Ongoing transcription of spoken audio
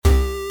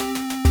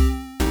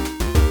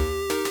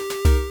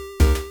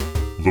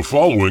The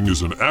following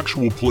is an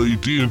actual play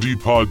D&D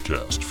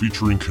podcast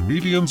featuring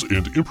comedians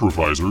and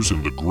improvisers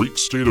in the great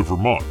state of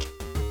Vermont.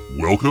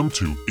 Welcome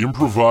to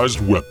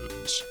Improvised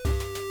Weapons.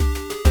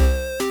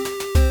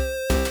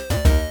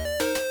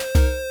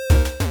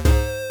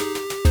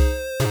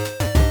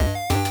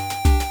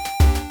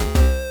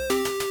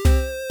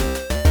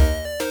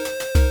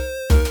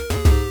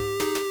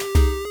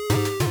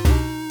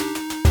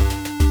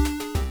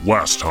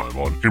 Last time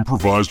on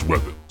Improvised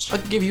Weapons. I'll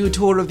give you a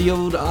tour of the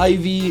old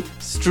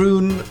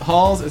ivy-strewn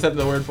halls. Is that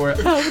the word for it?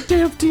 How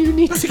damp do you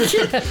need to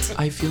get?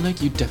 I feel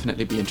like you'd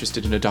definitely be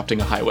interested in adopting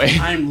a highway.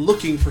 I'm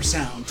looking for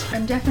sound.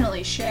 I'm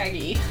definitely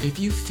Shaggy. If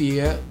you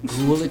fear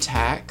ghoul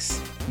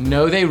attacks,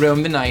 know they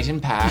roam the night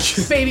in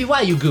packs. Baby, why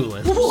you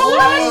ghouling?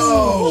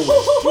 Whoa!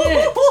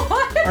 Shit.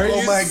 Are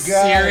you my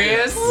God.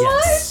 serious?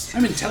 Yes.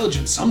 I'm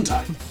intelligent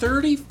sometime.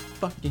 30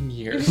 fucking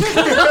years.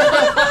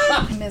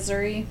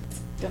 Misery.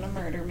 Gonna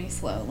murder me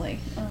slowly.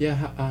 Yeah,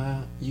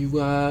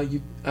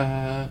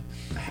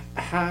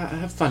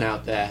 have fun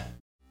out there.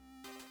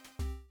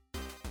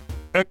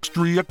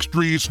 Extra,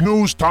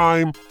 snooze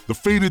time! The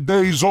fated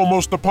day's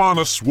almost upon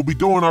us. We'll be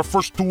doing our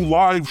first 2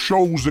 live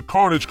shows at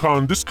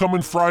CarnageCon this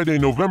coming Friday,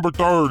 November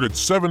 3rd at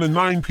 7 and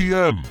 9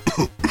 p.m.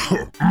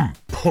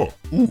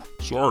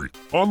 Sorry.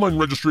 Online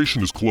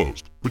registration is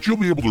closed, but you'll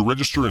be able to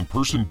register in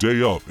person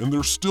day of, and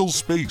there's still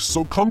space,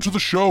 so come to the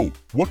show.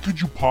 What could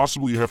you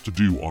possibly have to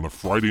do on a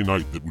Friday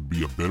night that would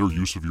be a better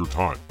use of your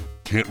time?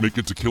 Can't make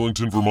it to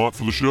Killington, Vermont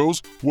for the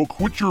shows? Well,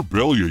 quit your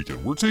belly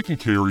aching. We're taking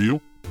care of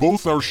you.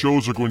 Both our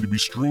shows are going to be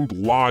streamed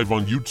live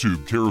on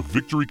YouTube, care of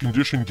Victory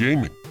Condition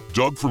Gaming.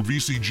 Doug from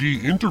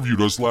VCG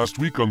interviewed us last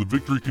week on the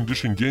Victory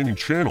Condition Gaming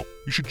channel.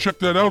 You should check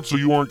that out so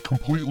you aren't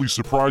completely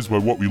surprised by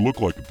what we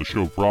look like at the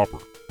show proper.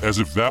 As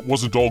if that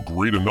wasn't all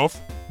great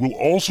enough, we'll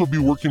also be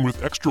working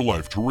with Extra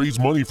Life to raise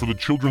money for the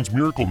Children's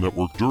Miracle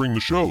Network during the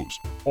shows.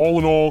 All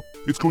in all,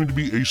 it's going to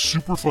be a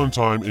super fun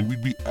time, and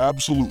we'd be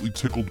absolutely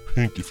tickled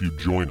pink if you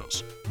join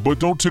us. But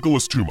don't tickle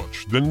us too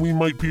much, then we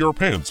might pee our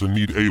pants and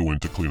need Eowyn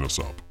to clean us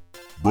up.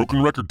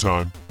 Broken record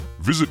time.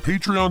 Visit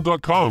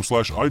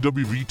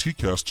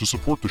patreon.com/IWVTcast to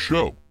support the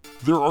show.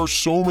 There are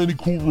so many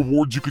cool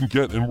rewards you can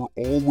get, and we're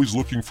always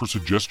looking for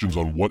suggestions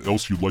on what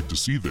else you'd like to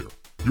see there.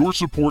 Your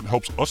support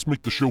helps us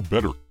make the show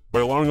better by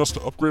allowing us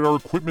to upgrade our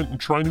equipment and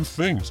try new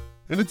things.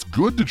 And it's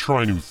good to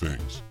try new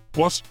things.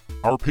 Plus,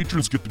 our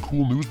patrons get the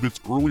cool news bits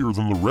earlier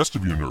than the rest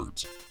of you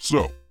nerds.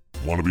 So,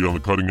 want to be on the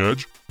cutting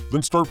edge?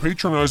 Then start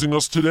patronizing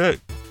us today.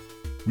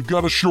 We've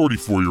got a shorty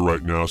for you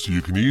right now so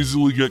you can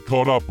easily get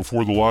caught up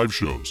before the live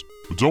shows.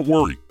 But don't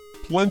worry,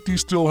 plenty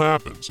still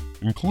happens,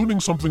 including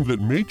something that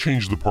may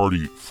change the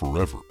party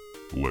forever.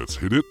 Let's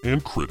hit it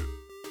and crit it.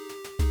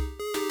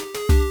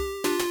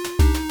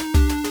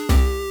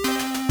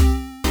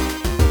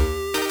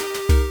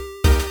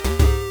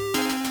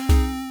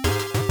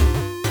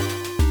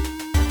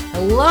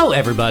 Hello,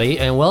 everybody,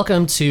 and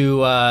welcome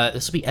to,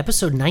 this will be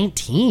episode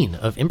 19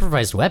 of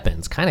Improvised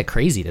Weapons. Kind of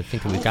crazy to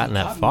think that we've gotten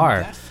that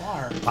far.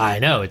 I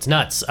know, it's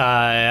nuts.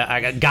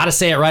 I gotta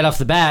say it right off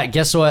the bat.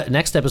 Guess what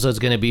next episode's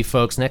gonna be,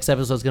 folks? Next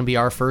episode's gonna be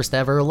our first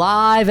ever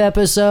live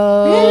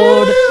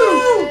episode.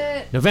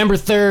 November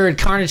 3rd,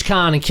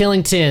 CarnageCon in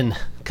Killington.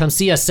 Come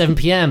see us, 7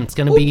 p.m. It's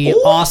going to be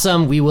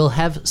awesome. We will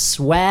have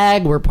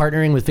swag. We're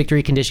partnering with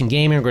Victory Condition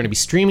Gaming. We're going to be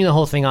streaming the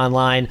whole thing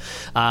online.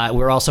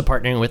 We're also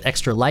partnering with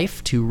Extra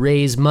Life to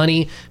raise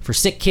money for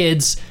sick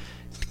kids.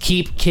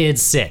 Keep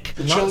kids sick.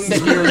 It's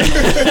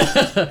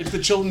the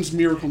Children's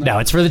Miracle Network. No,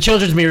 it's for the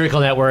Children's Miracle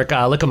Network.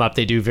 Look them up.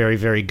 They do very,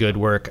 very good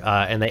work,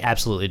 and they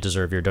absolutely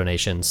deserve your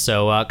donations.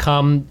 So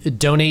come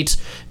donate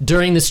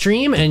during the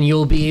stream, and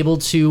you'll be able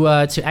to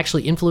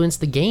actually influence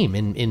the game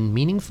in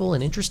meaningful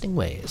and interesting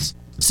ways.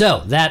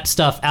 So, that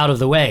stuff out of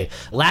the way.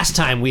 Last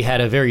time we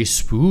had a very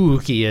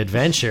spooky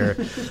adventure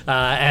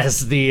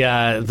as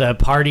the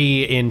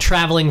party in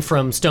traveling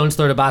from Stone's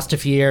Throw to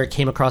Bastafiere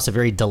came across a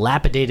very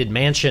dilapidated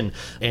mansion,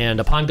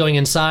 and upon going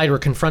inside, were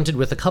confronted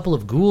with a couple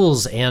of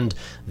ghouls and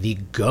the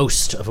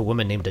ghost of a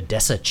woman named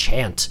Odessa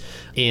Chant.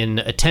 In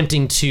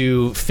attempting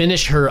to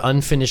finish her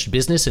unfinished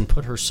business and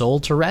put her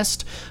soul to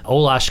rest,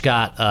 Olash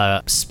got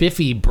a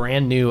spiffy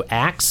brand new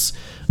axe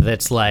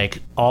that's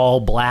like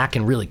all black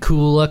and really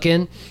cool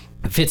looking.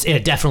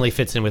 It definitely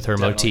fits in with her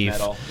motif.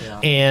 Metal, yeah.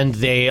 And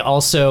they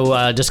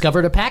also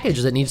discovered a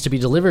package that needs to be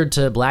delivered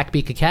to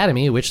Blackbeak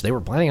Academy, which they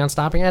were planning on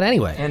stopping at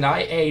anyway. And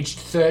I aged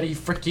 30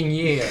 freaking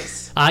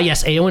years.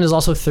 Yes, Eowyn is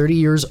also 30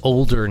 years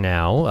older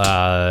now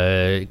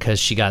because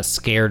she got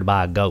scared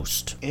by a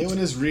ghost. Eowyn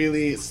is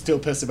really still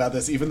pissed about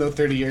this, even though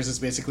 30 years is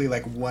basically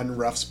like one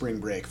rough spring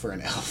break for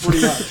an elf.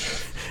 Pretty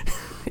much.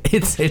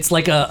 It's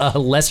like a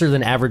lesser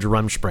than average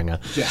Rumspringa.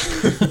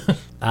 Yeah.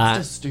 It's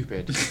just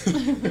stupid.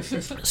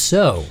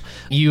 So,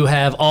 you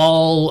have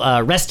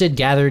all rested,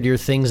 gathered your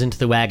things into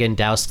the wagon,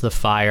 doused the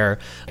fire,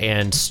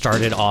 and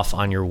started off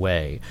on your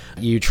way.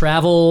 You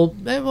travel,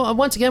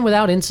 once again,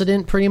 without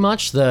incident, pretty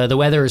much. The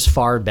weather is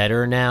far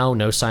better now,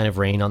 no sign of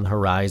rain on the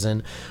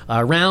horizon.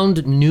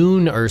 Around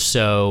noon or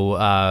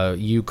so,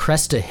 you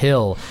crest a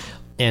hill,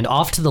 And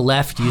off to the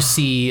left, you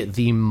see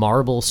the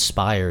marble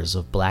spires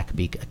of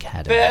Blackbeak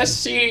Academy. There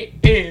she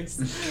is.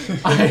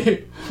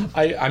 I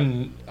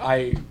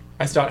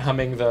start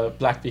humming the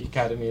Blackbeak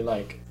Academy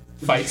like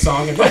fight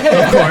song in my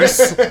head. Of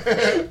course.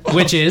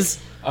 Which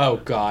is? Oh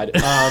God.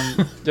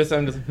 Just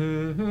I'm just.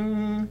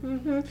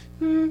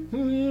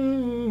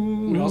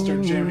 We all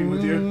start jamming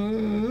with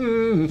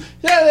you.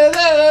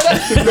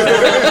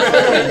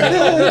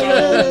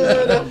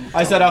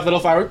 I set off little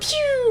fireworks.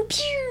 Pew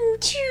pew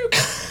pew.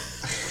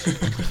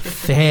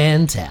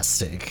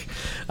 Fantastic.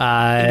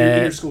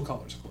 In your school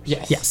colors, of course.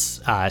 Yes.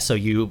 Yes. So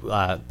you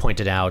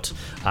pointed out,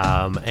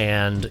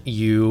 and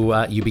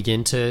you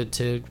begin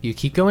to you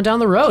keep going down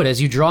the road.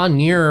 As you draw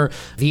near,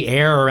 the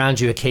air around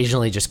you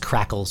occasionally just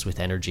crackles with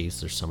energies.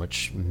 There's so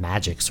much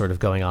magic sort of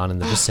going on in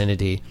the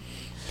vicinity.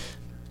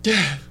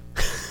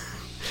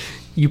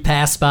 You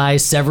pass by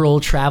several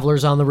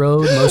travelers on the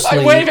road, mostly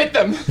I wave at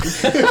them.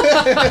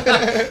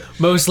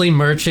 mostly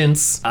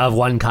merchants of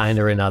one kind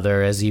or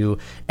another. As you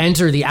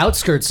enter the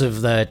outskirts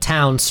of the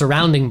town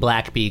surrounding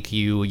Blackbeak,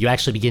 you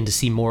actually begin to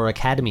see more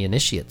Academy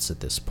initiates at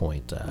this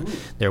point.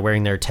 They're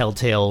wearing their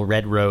telltale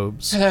red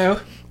robes. Hello.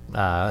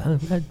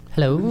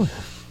 Hello.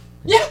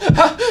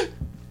 Yeah.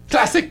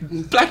 Classic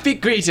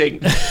Blackbeak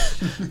greeting.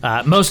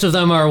 Most of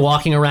them are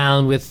walking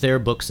around with their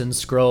books and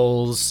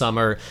scrolls. Some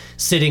are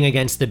sitting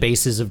against the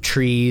bases of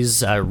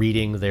trees,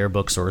 reading their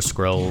books or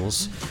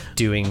scrolls,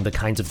 doing the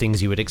kinds of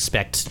things you would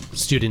expect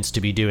students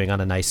to be doing on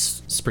a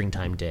nice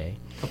springtime day.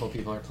 A couple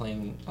people are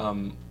playing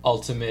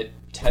Ultimate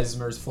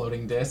Tesmer's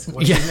floating disc.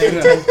 What's Yeah. his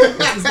name?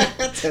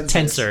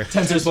 Tensor.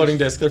 Tensor's floating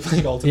disc. They're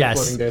playing Ultimate Yes.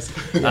 floating disc.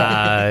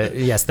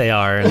 Yes, they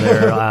are. And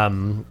they're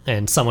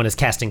and someone is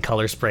casting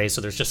color spray,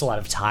 so there's just a lot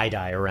of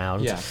tie-dye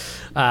around. Yeah.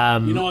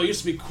 You know, I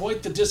used to be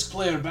quite the disc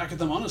player back at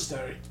the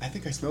monastery. I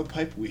think I smell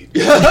pipe weed.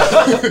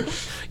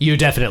 You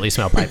definitely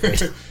smell pipe weed.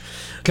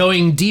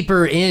 Going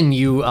deeper in,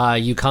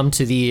 you come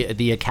to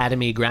the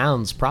academy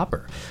grounds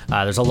proper.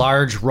 There's a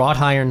large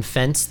wrought iron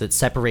fence that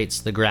separates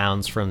the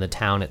grounds from the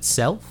town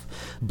itself.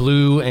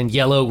 Blue and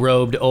yellow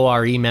robed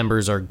ORE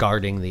members are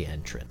guarding the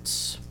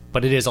entrance.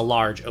 But it is a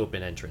large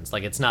open entrance.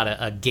 Like, it's not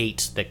a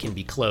gate that can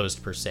be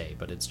closed per se,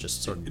 but it's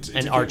just sort of It's an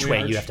a gateway archway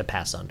arch. you have to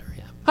pass under.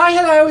 Yeah. Hi,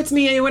 hello, it's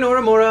me, Eowyn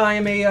Oramora.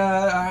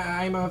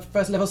 I'm a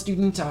first level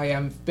student. I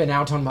have been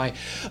out on my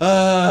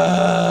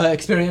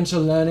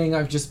experiential learning.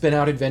 I've just been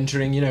out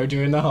adventuring,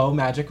 doing the whole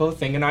magical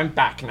thing, and I'm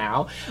back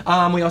now.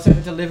 We also have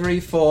a delivery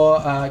for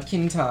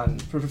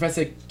Kintan, for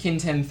Professor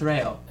Kinten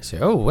Thrail. So,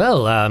 oh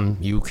well,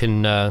 you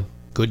can.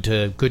 Good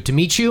to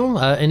meet you,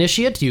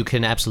 initiate. You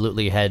can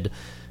absolutely head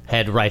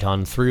right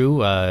on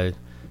through.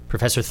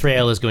 Professor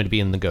Thrail is going to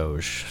be in the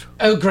Gauge.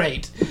 Oh,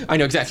 great. I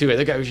know exactly where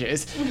the Gauge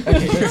is.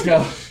 Okay, let's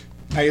go.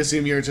 I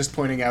assume you're just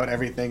pointing out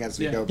everything as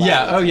we go by.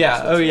 Yeah, oh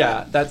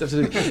yeah, that's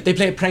absolutely. They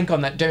play a prank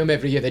on that dome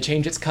every year. They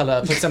change its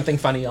color, put something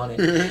funny on it.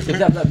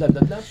 Blah, blah, blah,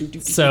 blah, blah, doo, doo, doo,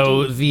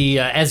 So doo. the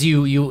as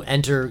you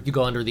enter, you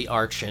go under the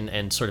arch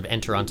and sort of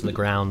enter onto the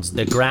grounds.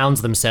 The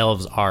grounds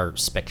themselves are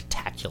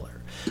spectacular.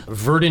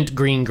 Verdant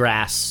green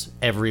grass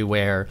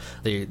everywhere.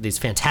 These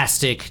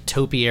fantastic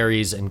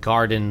topiaries and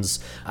gardens,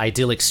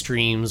 idyllic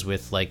streams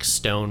with like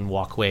stone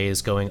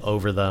walkways going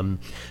over them,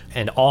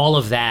 and all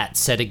of that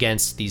set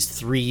against these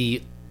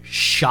three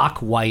shock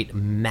white,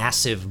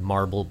 massive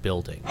marble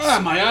buildings.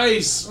 Ah, my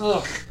eyes.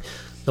 Ugh.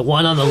 The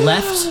one on the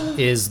left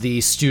is the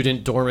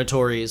student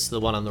dormitories. The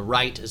one on the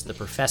right is the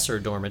professor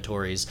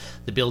dormitories.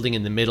 The building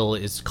in the middle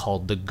is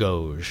called the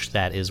Gauge.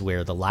 That is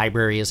where the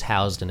library is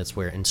housed, and it's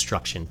where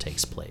instruction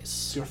takes place.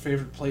 It's your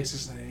favorite place,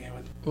 isn't it,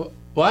 Eowyn?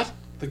 What?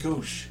 The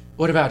Gauche.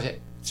 What about it?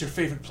 It's your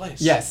favorite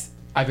place. Yes,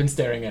 I've been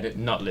staring at it,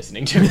 not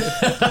listening to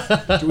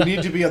it. Do we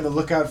need to be on the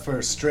lookout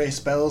for stray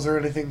spells or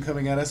anything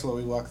coming at us while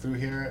we walk through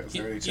here? Is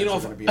there any chance you know,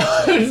 we're going to be able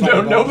to No,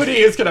 fireball? nobody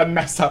is gonna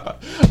mess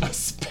up a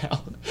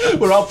spell.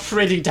 We're all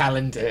pretty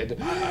talented.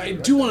 I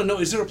do want to know,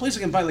 is there a place I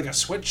can buy like a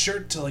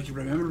sweatshirt to like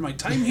remember my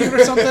time here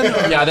or something?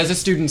 Or- Yeah, there's a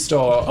student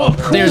store.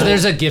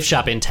 There's a gift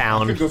shop in Could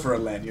town. go for a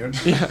lanyard.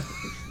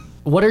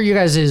 What are your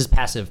guys'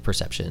 passive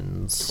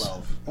perceptions?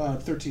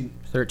 12. 13.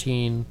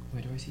 13.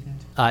 Where do I see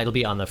that? It'll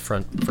be on the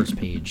first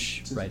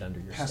page, right under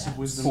your Passive stats.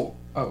 wisdom.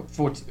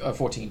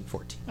 14. 14.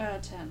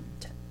 10.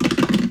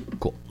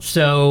 Cool.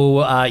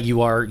 So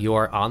you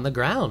are on the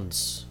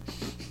grounds.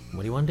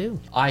 What do you want to do?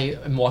 I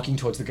am walking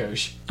towards the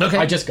Gauche. Okay.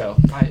 I just go.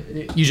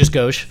 You just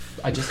Gauche.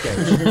 I just go.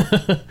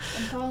 I'm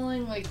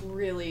following like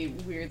really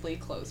weirdly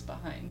close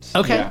behind.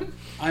 Okay. Yeah.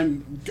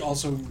 I'm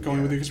also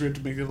going with you because we have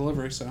to make the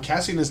delivery, so.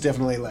 Cassian is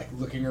definitely like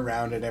looking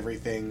around at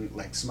everything,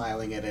 like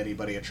smiling at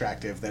anybody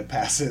attractive that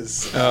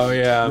passes. Oh,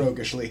 yeah.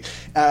 Roguishly,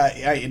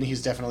 and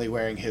he's definitely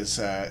wearing his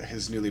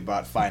newly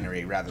bought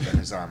finery rather than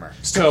his armor.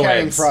 Still Co-eds.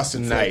 carrying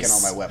frosted flake and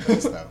all Nice. my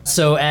weapons though.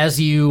 So as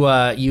you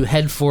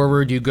head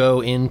forward, you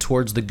go in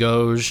towards the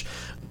Gauge.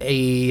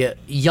 a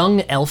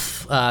young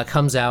elf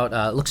comes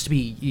out, looks to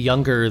be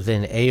younger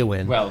than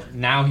Eowyn. Well,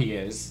 now he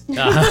is.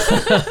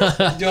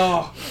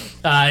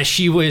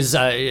 She was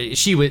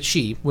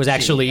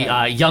actually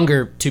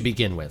younger to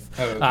begin with.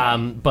 Oh,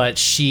 okay. But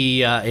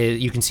she,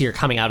 you can see her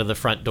coming out of the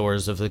front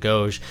doors of the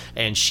Gauge,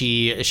 and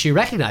she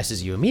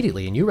recognizes you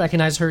immediately, and you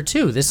recognize her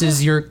too. This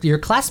is your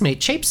classmate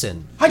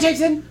Chapson. Hi,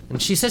 Jason.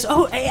 And she says,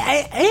 "Oh,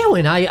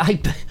 Eowyn,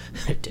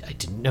 I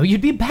didn't know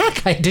you'd be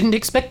back. I didn't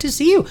expect to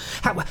see you.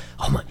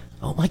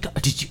 Oh my God!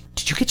 Did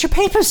you get your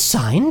papers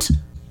signed?"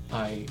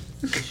 I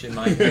fish in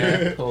my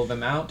hair, pull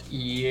them out.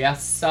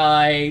 Yes,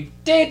 I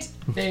did.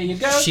 There you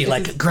go. She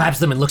grabs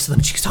them and looks at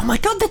them. She goes, "Oh my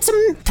God,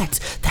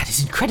 that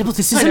is incredible.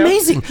 This is I know.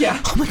 amazing.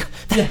 Yeah. Oh my God,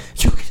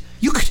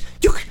 you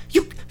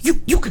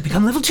could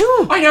become level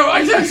 2. I know.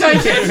 I'm so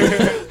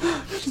excited.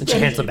 And she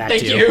hands them back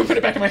Thank to you. you. Put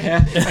it back in my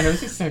hair. I know,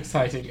 this is so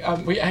exciting.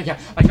 I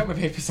got my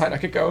papers signed. I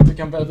could go and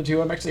become level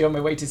 2. I'm actually on my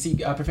way to see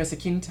Professor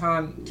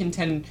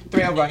Quinten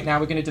Thrail right now.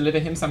 We're going to deliver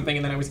him something,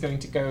 and then I was going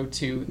to go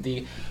to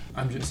the...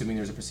 I'm just assuming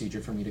there's a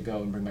procedure for me to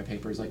go and bring my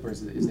papers. Like, where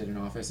is it? Is it an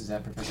office? Is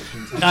that Professor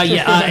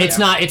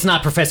Quinten? It's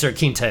not Professor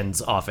Quinten's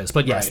office,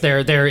 but yes,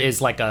 Right. there is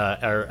like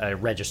a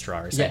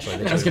registrar essentially.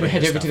 And I was going to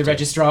head over to the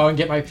registrar and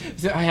get I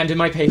handed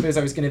my papers.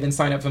 I was going to then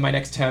sign up for my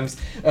next terms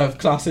of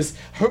classes.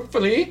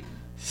 Hopefully,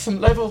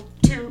 some level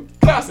 2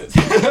 classes.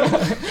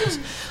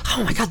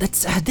 Oh my God,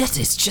 this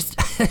is just.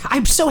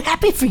 I'm so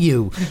happy for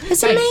you.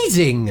 It's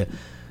amazing.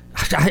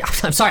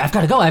 I'm sorry, I've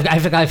got to go. I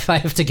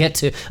have to get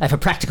to. I have a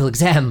practical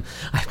exam.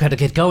 I've got to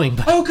get going.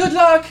 But Oh, good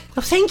luck.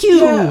 thank you.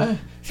 Yeah.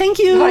 Thank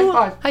you. High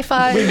five. High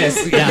five. We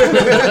miss. Yeah.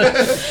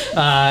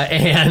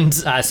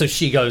 So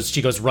she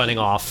goes running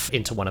off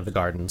into one of the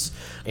gardens,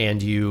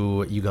 and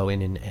you go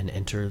in and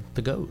enter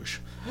the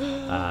Gauge.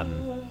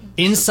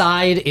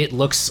 Inside, it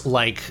looks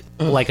like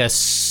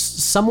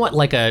somewhat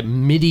like a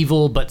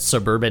medieval but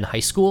suburban high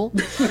school.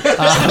 Medieval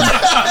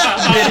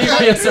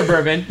and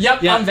suburban.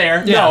 Yep, Yeah. I'm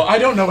there. Yeah. No, I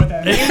don't know what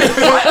that means.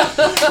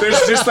 There's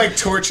just like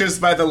torches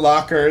by the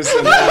lockers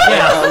and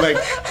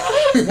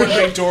One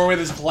big door with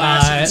his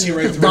glass, you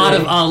can see right A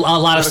through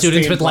lot it. of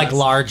students stained with like glass.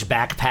 large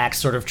backpacks,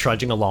 sort of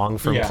trudging along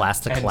from Yeah, class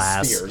to and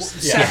class.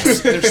 spears. Yeah.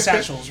 There's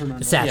satchels,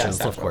 remember? Satchels,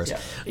 Yeah, of course.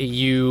 satchels,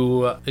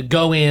 You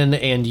go in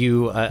and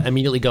you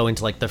immediately go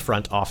into like the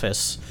front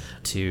office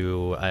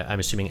to, I'm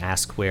assuming,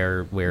 ask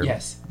where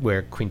Yes.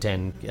 where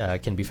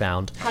Quinten can be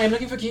found. Hi, I'm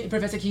looking for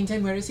Professor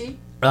Quinten. Where is he?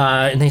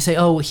 And they say,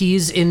 "Oh,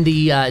 he's in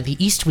the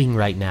East Wing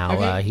right now.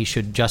 Okay. He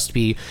should just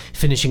be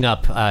finishing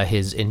up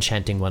his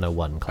Enchanting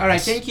 101 class." All right,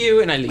 thank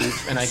you. And I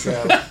leave and I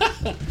go.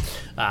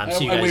 So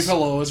you I wave guys,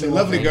 hello as we walk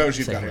lovely in. Gauge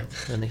you've got here.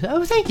 and they say,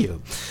 "Oh, thank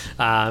you."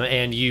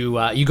 And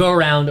you go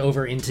around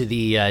over into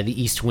the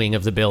East Wing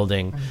of the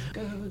building,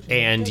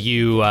 and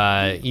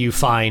you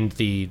find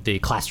the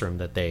classroom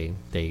that they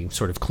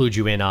sort of clued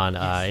you in on.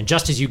 And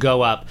just as you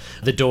go up,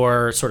 the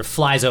door sort of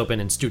flies open,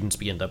 and students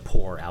begin to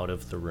pour out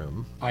of the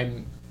room.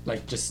 I'm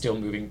like just still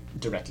moving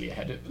directly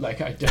ahead.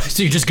 Like I just.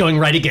 So you're just going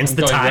right against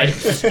the going tide.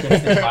 right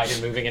against the tide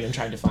and moving in and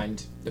trying to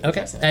find the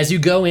Okay. professor. As you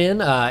go in,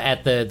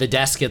 at the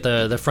desk at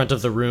the front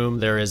of the room,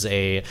 there is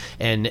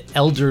an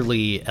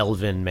elderly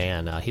elven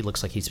man. He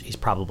looks like he's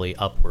probably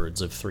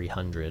upwards of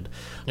 300,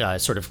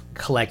 sort of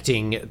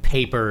collecting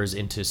papers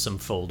into some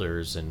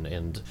folders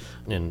and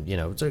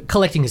sort of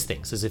collecting his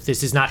things, as if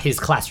this is not his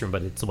classroom,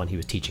 but it's the one he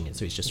was teaching in.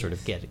 So he's just sort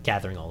of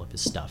gathering all of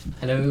his stuff.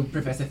 Hello,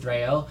 Professor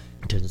Thrail.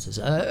 He turns and says,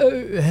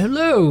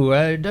 "Hello.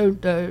 I don't.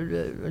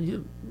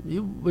 Did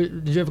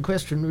you have a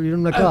question? Were you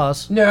in my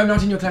class?" No, I'm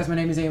not in your class. My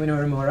name is Eowyn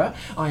Orimura.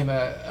 I'm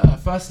a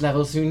first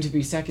level, soon to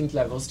be second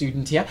level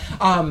student here.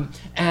 And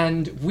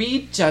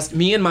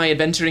me and my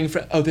adventuring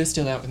friend. Oh, they're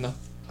still out in the.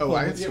 Oh,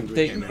 I assumed we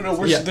they- came in. No,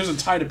 there's a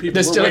tide of people.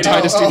 There's We're still a waiting.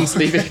 tide of students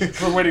leaving.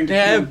 We're waiting to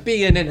They'll come in.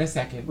 be in a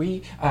second.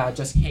 We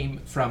just came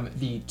from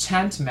the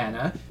Chant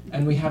Manor,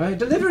 and we have a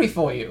delivery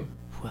for you.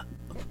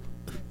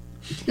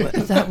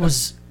 That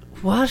was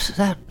what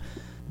that.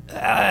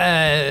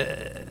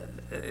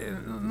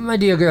 My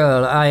dear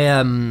girl, I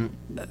am.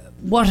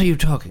 What are you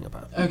talking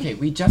about? Okay,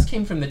 we just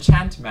came from the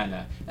Chant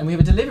Manor, and we have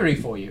a delivery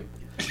for you.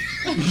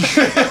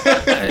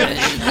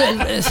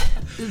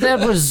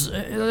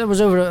 That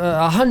was over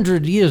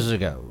 100 years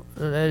ago.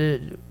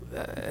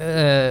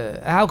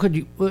 How could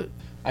you?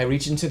 I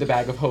reach into the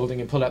bag of holding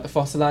and pull out the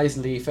fossilized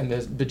leaf and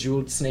the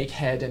bejeweled snake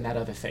head and that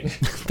other thing.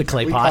 The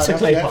clay We pot. caught up.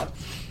 Clay Yeah. pot.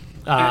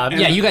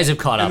 Yeah, you guys have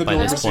caught and up the by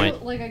this builders.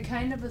 point. Like, I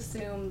kind of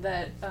assume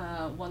that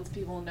once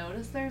people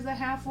notice there's a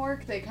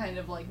half-orc, they kind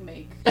of, like,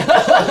 make...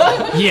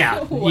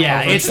 Yeah,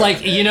 yeah. It's like,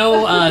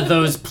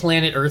 those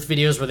Planet Earth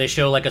videos where they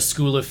show like a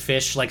school of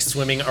fish like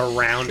swimming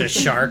around a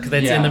shark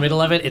that's in Yeah. the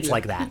middle of it. It's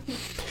like that.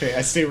 Okay,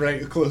 I stay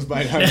right close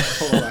by now.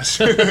 Hold on.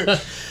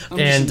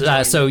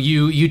 And so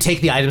you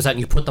take the items out and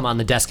you put them on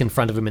the desk in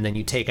front of him, and then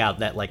you take out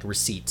that like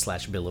receipt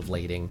 / bill of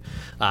lading,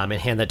 and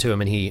hand that to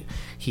him, and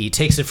he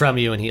takes it from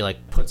you, and he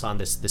like puts on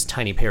this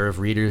tiny pair of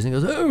readers, and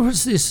he goes, "Oh,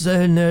 what's this?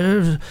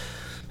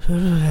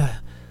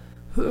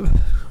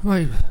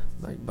 My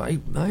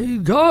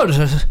God,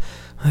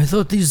 I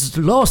thought these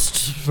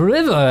lost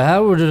forever.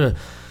 How would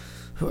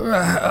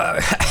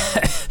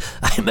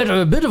I'm at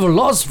a bit of a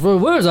loss for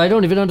words. I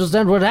don't even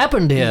understand what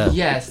happened here.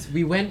 Yes,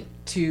 we went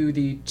to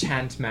the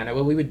Chant Manor.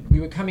 Well, we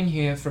were coming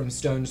here from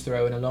Stone's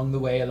Throw, and along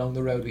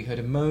the road, we heard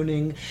a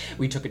moaning.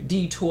 We took a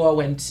detour,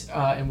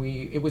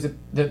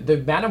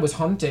 the manor was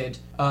haunted.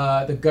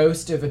 The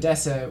ghost of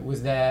Odessa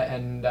was there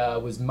and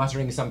was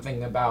muttering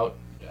something about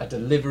a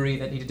delivery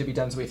that needed to be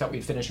done, so we thought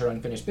we'd finish our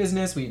unfinished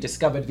business. We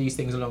discovered these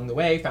things along the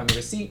way, found the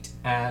receipt,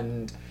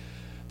 and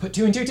put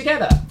 2 and 2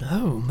 together.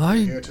 Oh, my...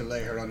 Here to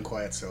lay her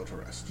unquiet soul to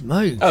rest.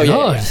 My Oh,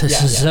 God, yeah.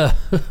 this is...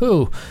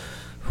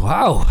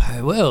 wow.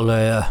 Well,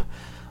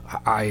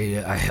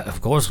 I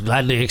of course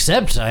gladly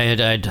accept.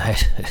 I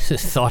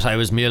thought I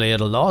was merely at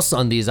a loss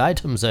on these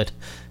items I'd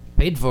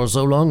paid for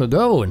so long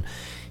ago. And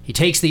he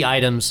takes the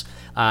items,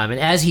 and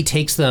as he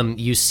takes them,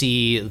 you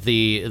see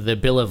the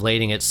bill of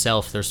lading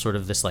itself. There's sort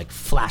of this like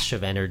flash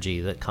of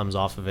energy that comes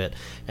off of it,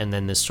 and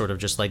then this sort of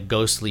just like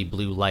ghostly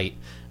blue light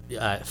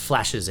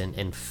flashes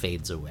and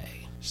fades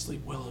away.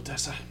 Sleep well,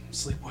 Odessa.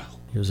 Sleep well.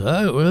 He goes,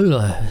 oh,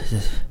 well,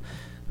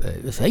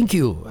 thank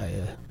you. I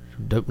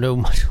don't know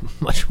much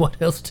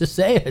what else to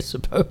say, I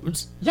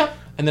suppose. Yep.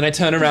 And then I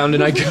turn around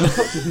and I go.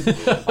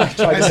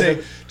 I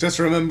say, just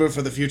remember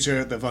for the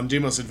future, the Von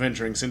Demos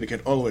Adventuring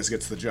Syndicate always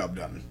gets the job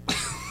done.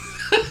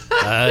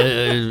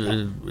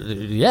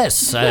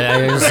 Yes. He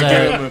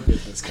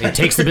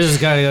takes the business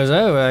card and goes,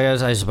 oh,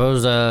 I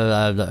suppose,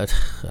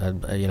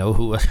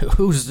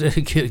 who's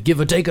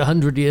give or take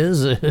 100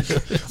 years?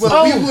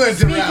 Well, we weren't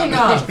speaking around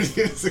of- 100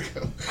 years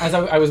ago. As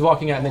I was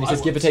walking out, and then he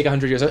says, give or take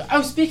 100 years.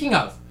 Oh, speaking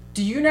of,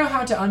 do you know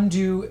how to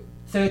undo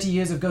 30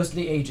 years of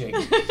ghostly aging?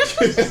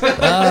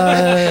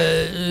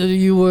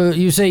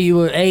 You say you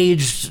were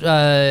aged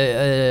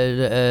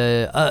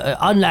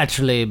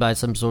unnaturally by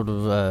some sort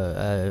of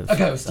A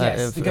ghost,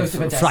 yes. The ghost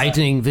of Odessa.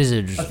 frightening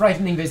visage. A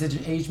frightening visage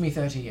aged me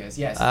 30 years,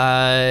 yes.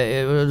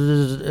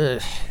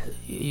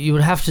 You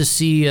would have to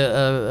see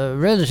a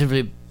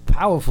relatively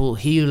powerful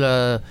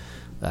healer,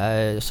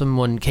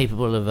 someone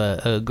capable of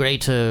a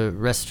greater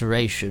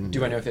restoration.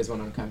 Do I know if there's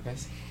one on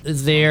campus?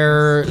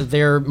 There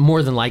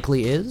more than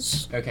likely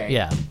is. Okay.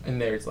 Yeah.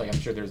 And there's I'm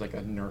sure there's a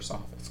nurse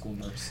off, a school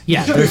nurse.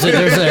 Yeah,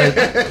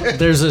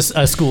 there's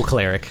a school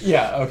cleric.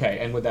 Yeah, okay.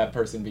 And would that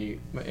person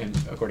be,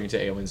 according to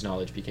Aowen's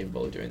knowledge, be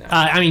capable of doing that?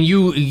 I mean,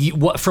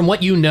 you from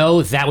what you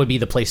know, that would be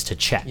the place to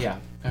check. Yeah,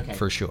 okay.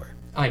 For sure.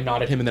 I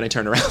nod at him and then I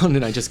turn around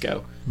and I just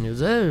go.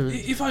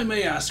 If I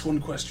may ask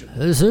one question.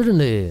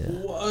 Certainly.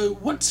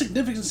 What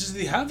significance do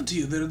they have to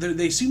you?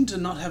 They seem to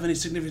not have any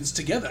significance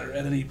together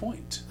at any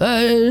point.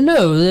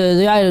 No,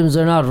 the items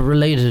are not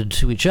related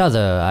to each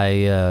other. I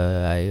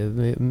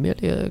am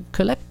merely a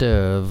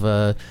collector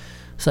of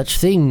such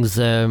things.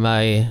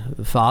 My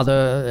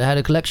father had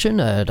a collection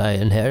that I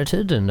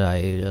inherited, and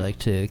I like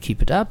to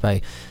keep it up.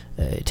 I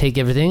take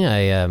everything.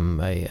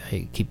 I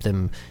keep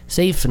them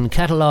safe and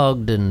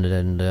catalogued,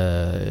 and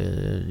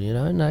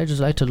I just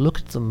like to look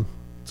at them.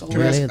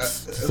 Really,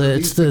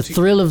 it's the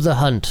thrill of the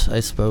hunt,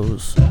 I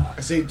suppose. I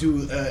say,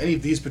 do any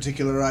of these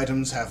particular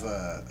items have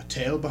a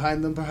tail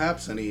behind them,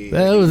 perhaps?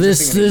 Well,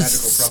 this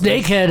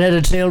snakehead had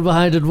a tail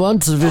behind it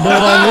once, if you know what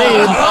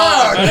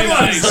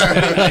I mean.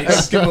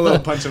 Just give him a little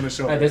punch on the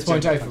shoulder. At this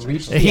point, I've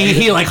reached.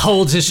 He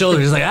holds his shoulder.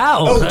 He's like,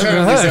 ow! Oh, that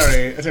terribly hurts.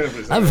 sorry.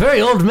 Terribly sorry. I'm a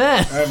very old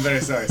man. I'm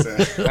very sorry, sir.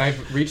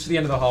 I've reached the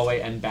end of the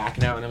hallway and back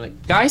now, and I'm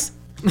like, guys,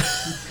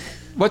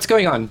 what's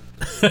going on?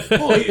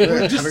 Oh,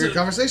 we're just having a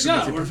conversation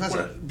with your we're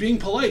professor. being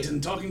polite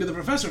and talking to the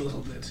professor a little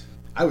bit.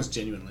 I was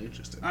genuinely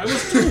interested. I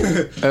was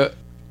too.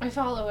 I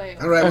follow away.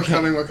 All right, we're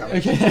coming.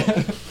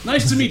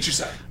 Nice to meet you,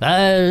 sir.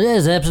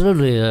 Yes,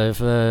 absolutely. If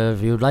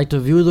you'd like to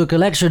view the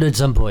collection at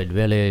some point,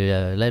 really,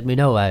 let me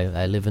know.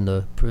 I live in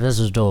the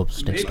professor's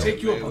dorms May next door.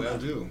 take you up on Will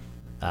that. do.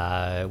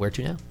 Where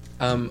to now?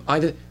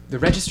 Either the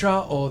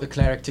registrar or the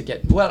cleric to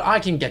get. Well, I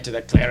can get to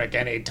the cleric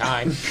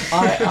anytime.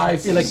 I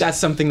feel like that's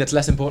something that's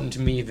less important to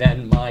me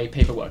than my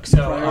paperwork. So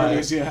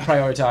Priorities, I yeah.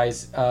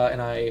 prioritize,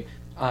 and I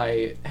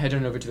head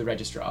on over to the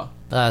registrar.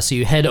 So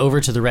you head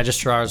over to the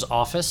registrar's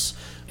office,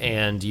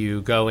 and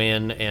you go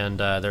in, and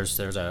there's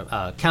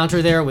a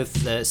counter there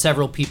with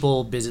several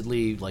people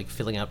busily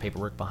filling out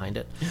paperwork behind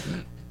it.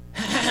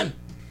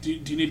 Do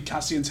you need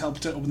Cassian's help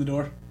to open the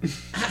door?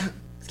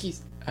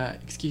 Excuse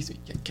me.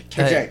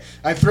 Okay,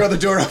 I throw the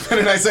door open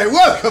and I say,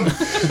 "Welcome!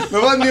 The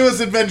Von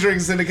Demos Adventuring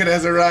Syndicate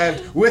has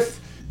arrived with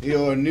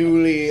your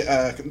newly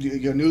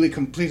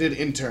completed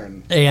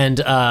intern." And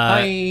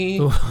Hi.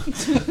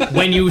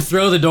 when you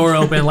throw the door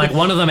open,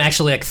 one of them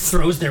actually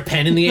throws their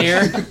pen in the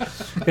air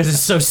because it's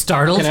so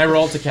startled. Can I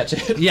roll to catch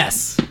it?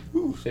 Yes.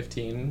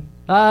 15.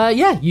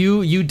 Yeah.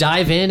 You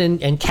dive in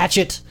and catch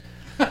it.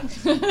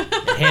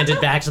 Hand it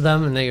back to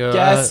them, and they go.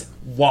 Guess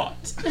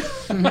what?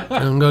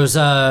 And goes.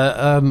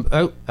 Eowyn.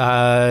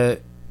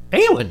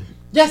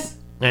 Yes.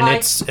 And Hi.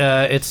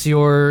 it's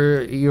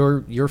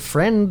your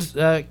friend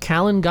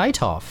Callan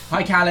Gaitoff.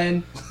 Hi,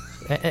 Callan.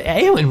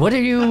 Eowyn,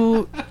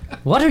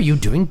 what are you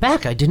doing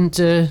back? I didn't.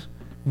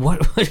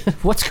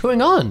 What's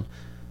going on?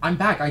 I'm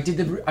back.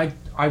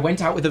 I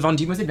went out with the Von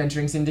Demos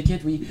Adventuring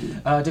Syndicate. We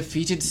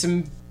defeated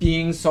some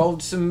beings,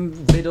 solved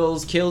some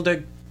riddles, killed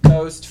a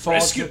Ghost, fought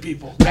Rescue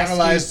people.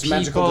 Analyzed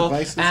magical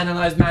devices.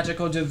 Analyzed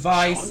magical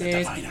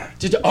devices. Diviner.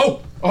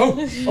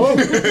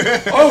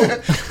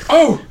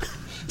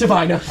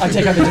 Diviner. I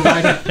take out the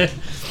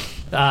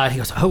diviner. He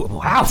goes, oh,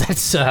 wow,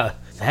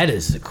 that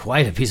is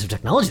quite a piece of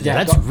technology. Yeah,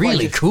 That's got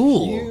really quite a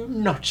cool. few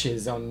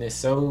notches on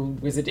this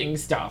old wizarding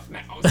stuff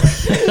now.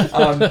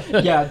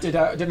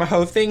 So, did my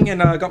whole thing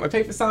and got my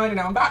paper signed, and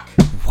now I'm back.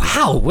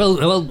 Wow.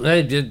 Well,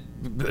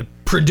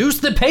 produce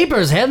the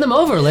papers. Hand them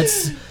over.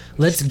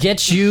 Let's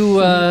get you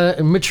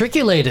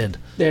matriculated.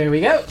 There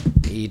we go.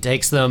 He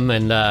takes them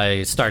and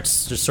he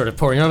starts just sort of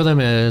pouring over them.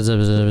 Says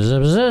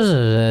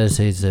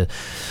the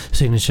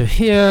signature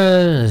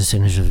here, the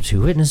signature of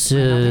 2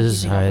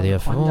 witnesses. Hi, they are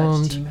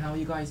formed. Team, how are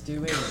you guys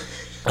doing?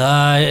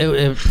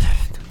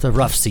 The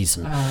rough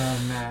season. Oh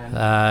man.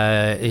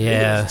 I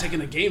Yeah. was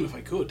taking a game if I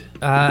could.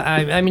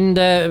 I mean,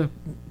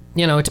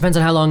 you know, it depends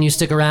on how long you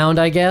stick around,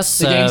 I guess.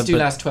 The games do but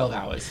last 12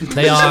 hours.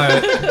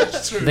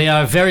 They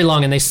are very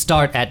long, and they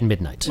start at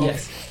midnight.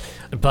 Yes.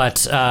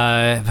 But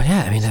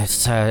yeah, I mean,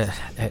 that's,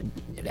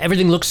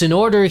 everything looks in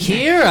order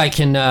here. I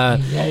can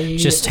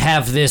just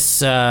have this,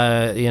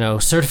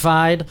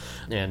 certified.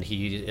 And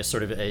he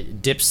sort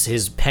of dips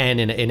his pen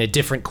in a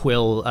different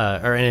quill,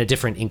 or in a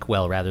different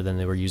inkwell rather than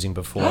they were using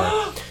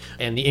before.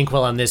 And the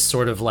inkwell on this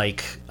sort of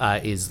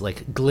is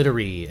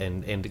glittery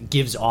and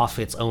gives off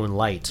its own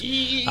light.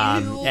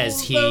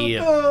 As he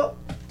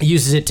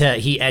uses it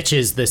he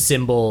etches the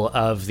symbol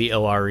of the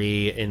ORE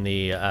in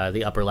the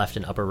upper left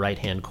and upper right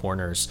hand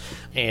corners,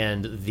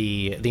 and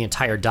the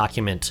entire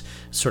document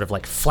sort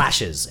of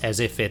flashes as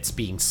if it's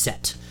being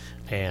set,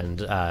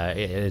 and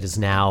it is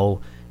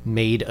now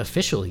made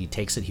official. He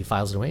takes it, he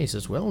files it away. He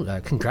says, "Well,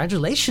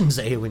 congratulations,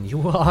 Eowyn.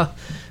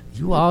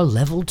 You are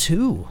level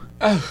 2."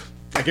 Oh.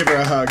 I give her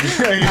a hug.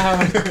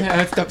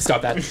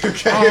 Stop that.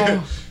 Okay.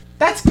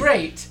 That's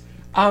great.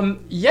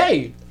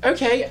 Yay.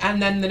 Okay,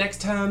 and then the next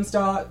term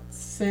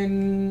starts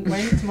in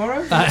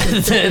tomorrow?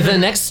 The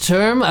next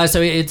term,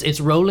 so it's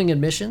rolling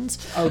admissions.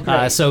 Oh,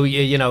 great. So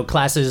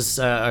classes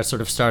are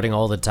sort of starting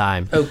all the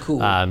time. Oh, cool.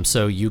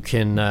 So you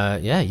can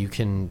you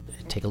can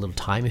take a little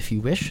time if you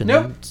wish and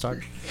Nope. then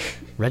start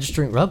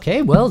registering.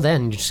 Okay, well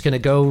then you're just gonna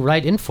go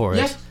right in for it.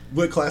 Yeah.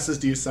 What classes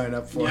do you sign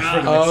up for the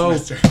next Oh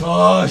semester?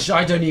 gosh,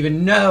 I don't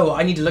even know.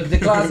 I need to look at the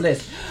class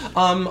list.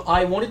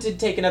 I wanted to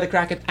take another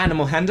crack at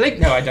animal handling.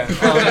 No, I don't.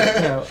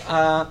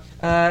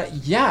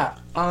 Yeah,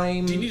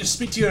 I'm. Do you need to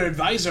speak to your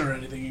advisor or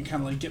anything and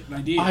kind of get an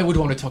idea? I would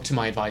want to talk to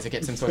my advisor,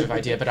 get some sort of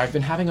idea, but I've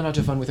been having a lot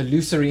of fun with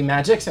illusory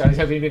magic, so I was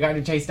hoping we're going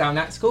to chase down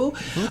that school.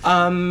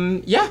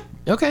 Yeah,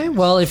 Okay,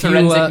 well if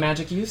forensic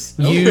magic use.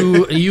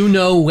 you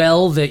know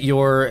well that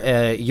your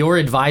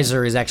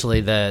advisor is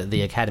actually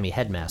the academy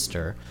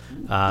headmaster.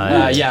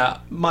 Yeah,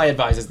 my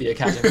advisor's the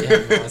academy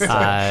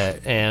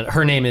headmaster. And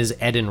her name is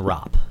Eden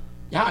Ropp.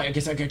 Yeah, I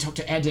guess I'll go talk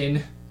to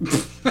Edin.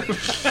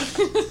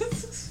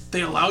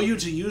 They allow you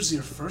to use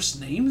your first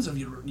names of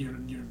your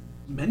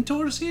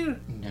mentors here?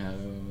 No.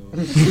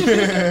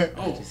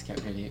 Oh. I just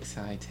get really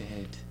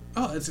excited.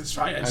 Oh, it's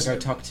fine.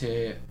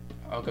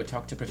 I'll go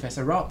talk to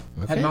Professor Ropp,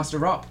 Headmaster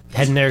Ropp.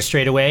 Heading there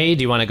straight away.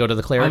 Do you want to go to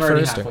the cleric I'm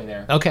already first? halfway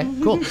there. Okay,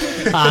 cool.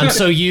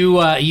 So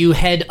you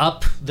head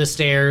up the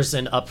stairs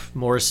and up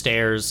more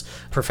stairs.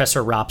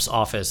 Professor Ropp's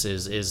office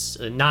is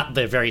not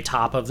the very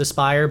top of the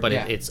spire, but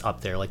Yeah. it's up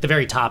there. The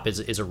very top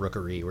is a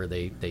rookery where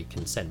they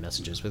can send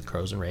messages with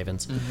crows and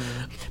ravens.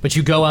 Mm-hmm. But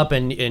you go up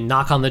and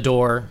knock on the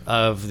door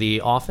of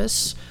the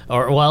office.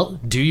 Or, well,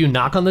 do you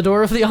knock on the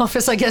door of the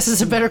office, I guess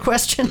is a better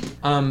question.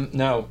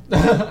 No.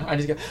 I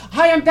just go,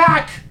 hi, I'm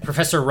back!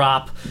 Professor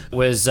Ropp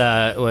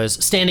was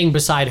standing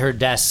beside her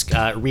desk,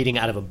 reading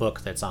out of a book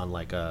that's on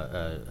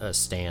a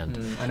stand.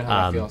 I know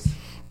how that feels.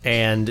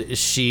 And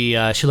she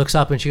looks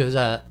up and she goes,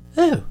 "Oh,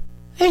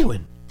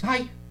 Eowyn,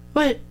 Hi.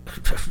 what?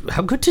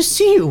 How good to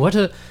see you!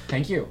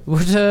 Thank you.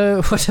 What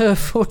a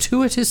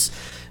fortuitous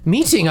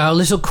meeting! Our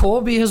little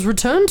Corby has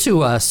returned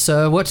to us.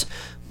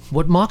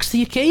 What marks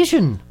the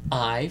occasion?"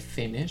 I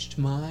finished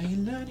my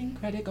learning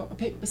credit, got my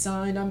paper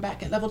signed, I'm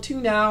back at level 2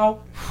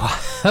 now.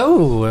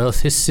 Oh, well,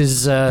 this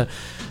is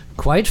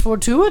quite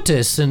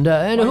fortuitous. And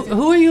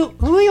who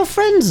are your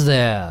friends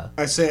there?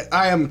 I say,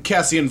 I am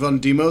Cassian Von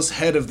Demos,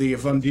 head of the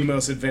Von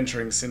Demos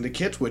Adventuring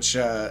Syndicate, which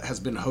has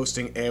been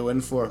hosting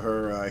Eowyn for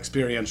her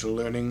experiential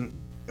learning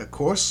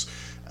course.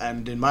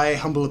 And in my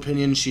humble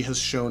opinion, she has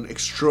shown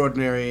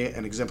extraordinary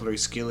and exemplary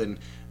skill in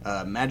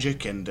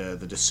magic and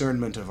the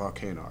discernment of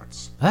arcane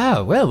arts.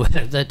 Ah, well,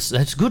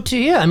 that's good to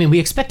hear. I mean, we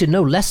expected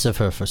no less of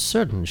her for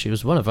certain. She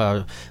was one of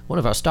our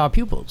star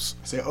pupils.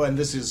 I say, and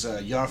this is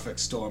Yarfik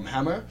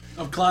Stormhammer,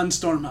 Of Clan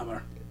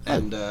Stormhammer.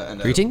 and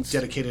Greetings. a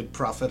dedicated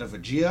prophet of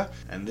Aegea.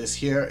 And this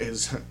here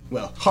is,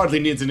 well, hardly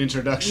needs an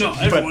introduction. No,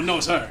 everyone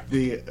knows her.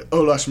 The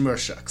Olash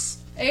Mershucks.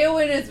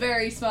 Eowyn is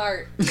very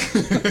smart.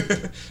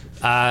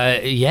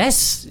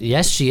 Yes,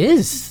 she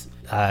is.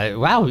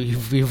 Wow,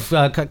 you've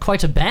got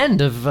quite a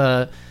band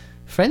of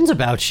friends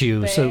about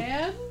you. So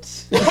Band?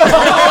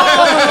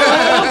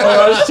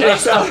 Olash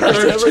takes out her.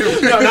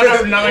 No,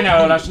 not right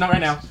now, Olash, not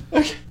right now.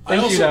 Okay. I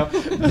Thank you,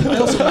 I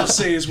also must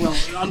say as well,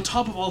 on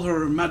top of all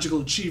her magical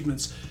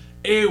achievements,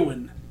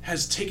 Eowyn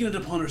has taken it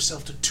upon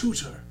herself to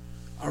tutor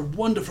our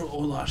wonderful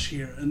Olash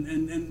here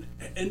and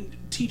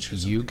teach her.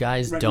 You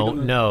guys Right,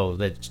 don't know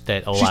that She's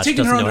Olash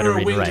taken doesn't her know how under to her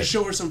read wing and to write.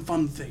 show her some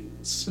fun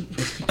things.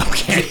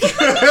 Okay.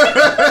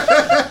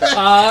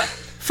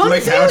 Fun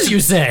Like things, you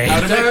say? How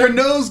to make her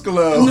nose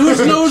glow.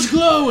 Nose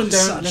glow and Don't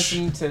such.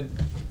 listen to...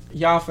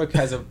 Yarfuk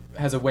has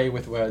a way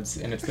with words,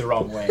 and it's the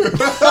wrong way.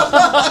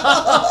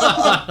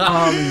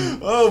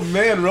 Oh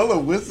man, roll a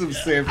wisdom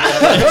save.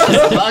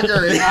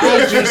 Fucker.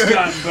 I just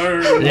got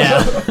burned.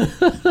 Yeah.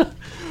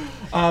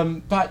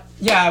 But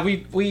yeah,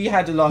 we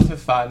had a lot of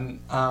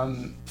fun.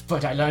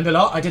 But I learned a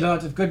lot. I did a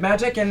lot of good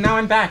magic, and now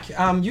I'm back.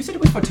 You said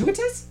it was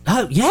fortuitous?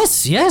 Oh,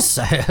 yes.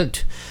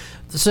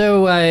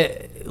 So,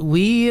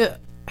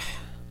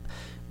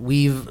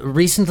 we've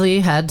recently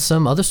had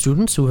some other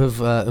students who have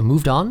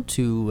moved on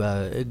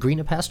to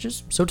greener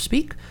pastures, so to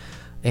speak.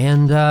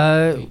 And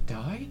They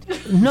died?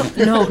 no.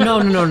 They're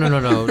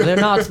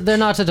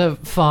not at a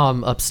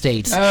farm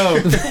upstate. Oh,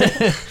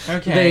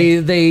 okay.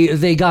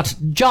 They got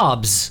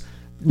jobs,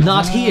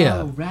 not Oh,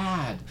 here.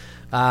 rad.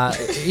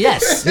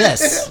 Yes,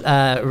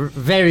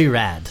 very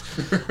rad.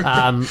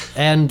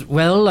 And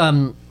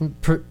well,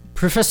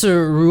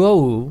 Professor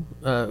Ruo,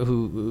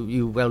 who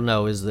you well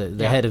know is the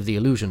Yeah. head of the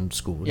illusion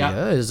school Yeah.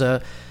 here, is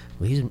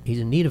he's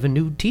in need of a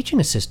new teaching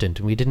assistant,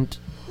 and we didn't.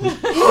 Shut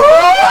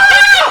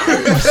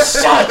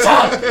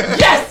up!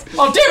 Yes,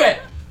 I'll do it.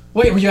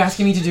 Wait, were you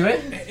asking me to do it?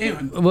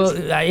 Eowyn, Well,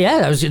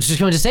 yeah, I was just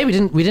going to say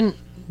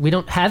we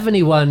don't have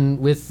anyone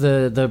with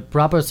the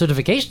proper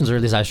certifications, or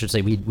at least I should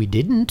say we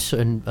didn't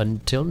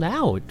until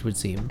now. It would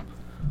seem.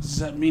 does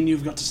that mean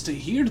you've got to stay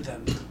here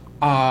then?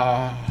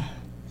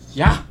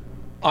 Yeah.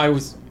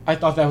 I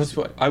thought that was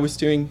what I was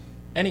doing.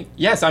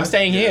 Yes, I'm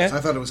staying Yes, here.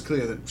 I thought it was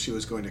clear that she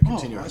was going to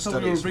continue I her thought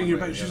studies. we were bringing her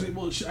one way back. or the She's other.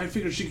 like, well, I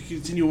figured she could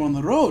continue on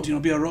the road.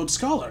 Be a road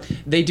scholar.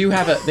 They do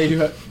have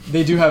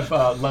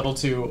level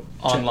 2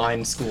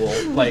 online school.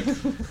 Like,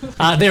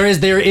 There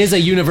is a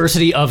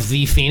University of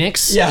the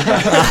Phoenix. yeah.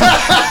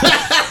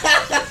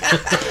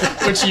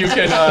 Which you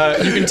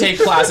can take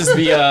classes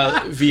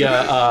via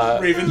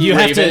Raven. You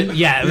have Raven. to,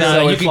 yeah.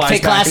 So You it can flies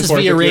take back and classes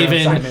forth via with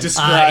your Raven.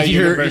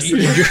 assignments.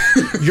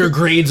 Your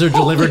grades are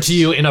delivered to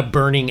you in a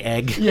burning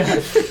egg. Yeah.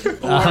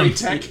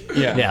 Tech.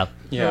 Yeah.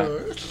 Yeah.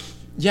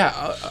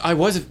 Yeah, I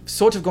was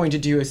sort of going to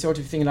do a sort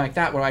of thing like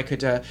that where I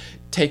could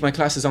take my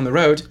classes on the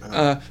road,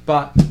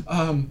 but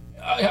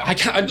I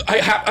can't.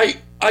 I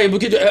will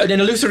get an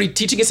illusory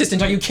teaching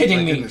assistant. Are you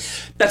kidding me?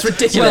 goodness. That's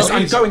ridiculous.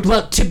 I'm going.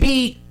 Well, to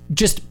be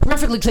just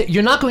perfectly clear,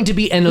 you're not going to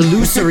be an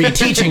illusory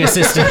teaching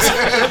assistant.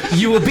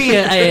 You will be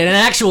an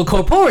actual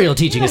corporeal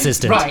teaching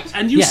assistant. Right.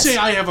 And you Yes. say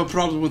I have a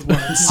problem with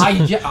words.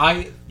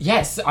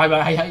 Yes. I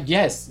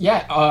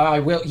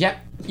will. Yeah.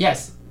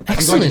 Yes. I'm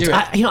Excellent. going to do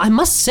it. I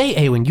must say,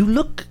 Eowyn, you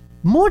look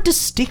more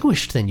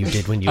distinguished than you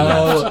did when you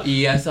left. Oh,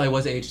 yes, I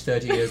was aged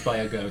 30 years by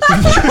a ghost.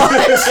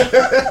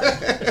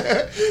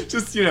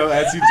 Just,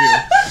 as you do.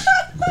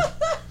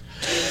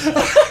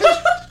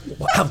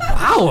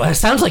 Wow, it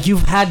sounds like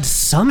you've had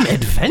some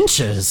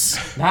adventures.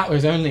 That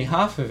was only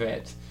half of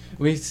it.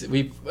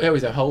 It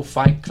was a whole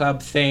Fight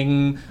Club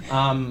thing.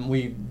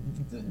 We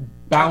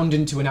bound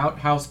into an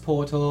outhouse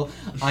portal.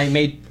 I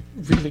made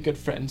really good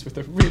friends with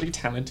a really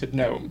talented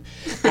gnome,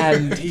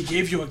 and He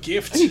gave you a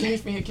gift. he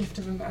gave me a gift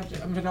of an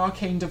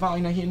arcane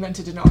diviner. He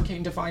invented an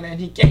arcane diviner, and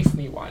he gave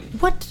me one.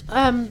 What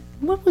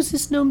was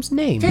this gnome's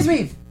name?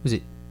 Fizzweave.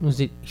 Was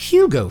it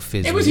Hugo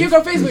Fizzweave? It was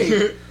Hugo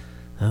Fizzweave.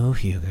 Oh,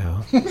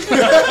 Hugo.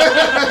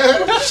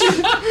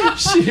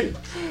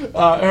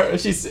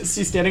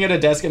 She's standing at a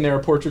desk, and there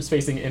are portraits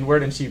facing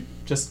inward, and she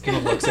just kind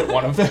of looks at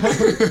one of them.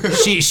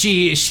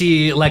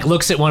 she like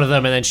looks at one of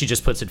them and then she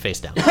just puts it face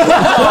down. We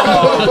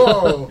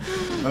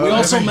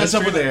also every met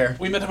up history with there.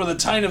 We met up with the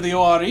Tyne of the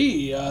ORE.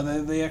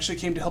 They actually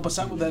came to help us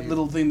out with that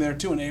little thing there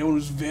too, and Eowyn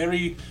was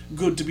very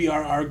good to be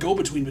our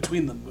go-between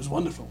between them. It was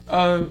wonderful.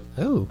 Oh.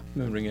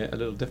 Remembering it a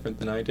little different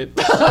than I did.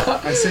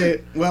 I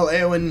say, well,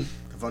 Eowyn,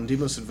 the Von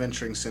Demos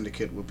Adventuring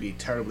Syndicate will be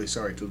terribly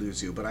sorry to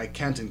lose you, but I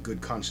can't in good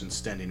conscience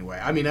stand in your way.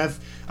 I mean,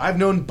 I've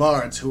known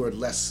bards who are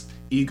less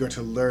eager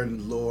to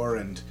learn lore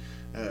and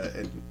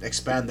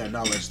expand their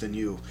knowledge than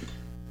you,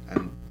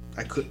 and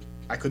I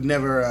could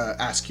never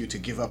ask you to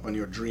give up on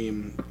your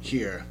dream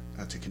here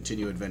to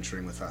continue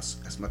adventuring with us,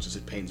 as much as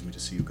it pains me to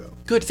see you go.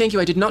 Good, thank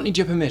you. I did not need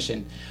your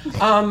permission.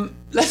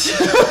 Let's.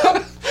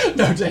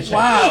 No, Jay.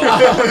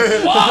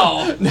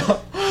 Wow!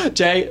 No,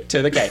 J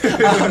to the K.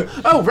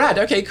 Oh, rad.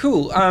 Okay,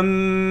 cool.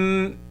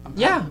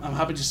 Yeah. I'm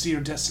happy to see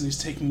your destiny's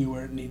taking you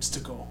where it needs to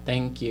go.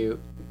 Thank you.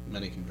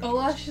 Many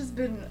congratulations. Olash has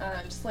been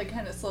just like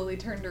kind of slowly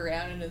turned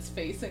around and is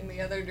facing the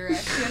other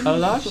direction.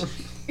 Olash.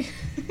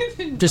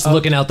 Just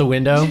looking out the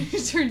window. She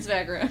turns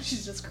back around.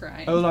 She's just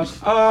crying. Olash.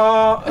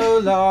 Oh,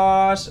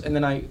 Olash. And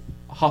then I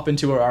hop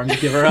into her arms,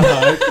 give her a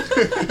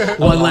hug.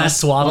 One last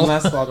swaddle. One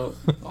last swaddle.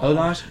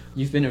 Olash,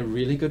 you've been a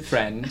really good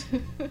friend.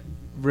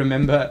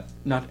 Remember,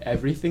 not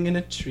everything in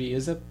a tree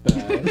is a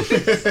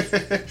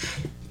bird.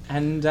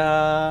 And,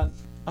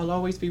 I'll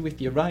always be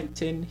with you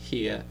right in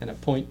here, and I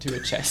point to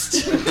a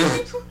chest.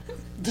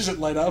 Does it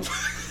light up?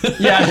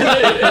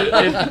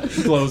 Yeah,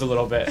 it glows a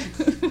little bit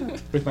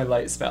with my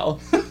light spell.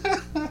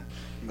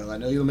 Well, I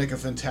know you'll make a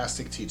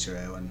fantastic teacher,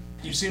 Eowyn.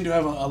 You seem to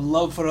have a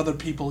love for other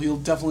people. You'll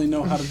definitely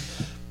know how to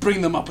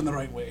bring them up in the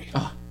right way.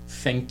 Oh,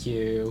 thank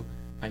you.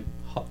 I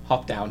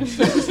hop down.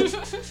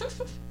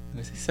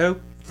 So,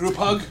 Group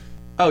hug.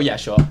 oh yeah,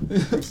 sure.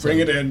 Bring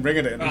it in. Group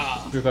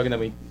hug, and then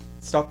we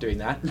stop doing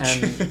that.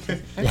 And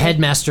The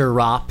headmaster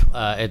Rop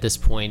at this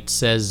point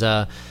says,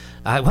 "Well,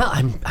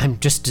 I'm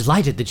just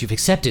delighted that you've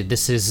accepted.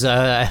 This is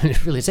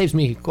it really saves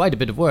me quite a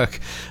bit of work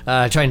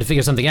trying to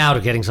figure something out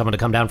or getting someone to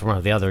come down from one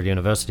of the other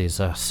universities.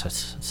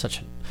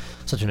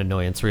 Such an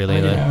annoyance, really.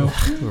 I know.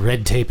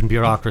 Red tape and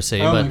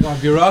bureaucracy. oh but my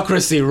god,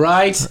 bureaucracy,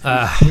 right?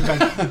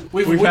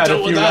 We've had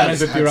dealt a with few that.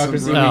 rounds of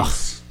bureaucracy.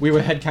 Oh. We were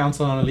head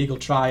counsel on a legal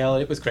trial.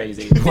 It was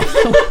crazy.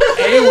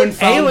 Eowyn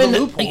found the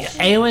loophole.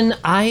 Eowyn,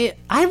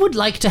 I would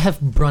like to have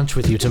brunch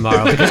with you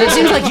tomorrow because it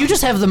seems like you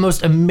just have the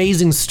most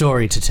amazing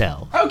story to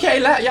tell. Okay,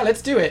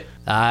 let's do it.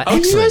 Oh, you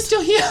Excellent. guys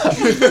still here?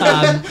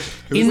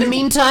 In the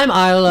meantime,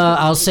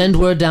 I'll send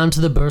word down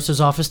to the bursar's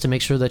office to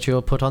make sure that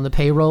you're put on the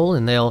payroll,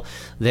 and they'll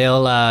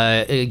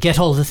get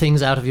all the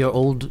things out of your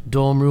old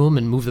dorm room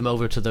and move them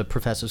over to the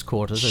professor's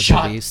quarters as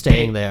you'll be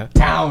staying there.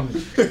 Down.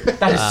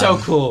 That is so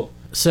cool.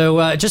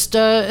 So just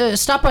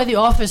stop by the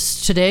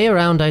office today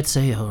around, I'd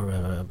say,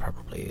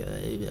 probably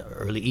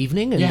early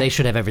evening, and Yeah. they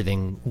should have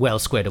everything well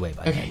squared away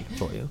by Okay. then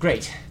for you.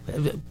 Great.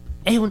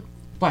 Eowyn,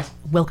 What?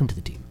 welcome to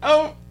the team.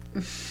 Oh.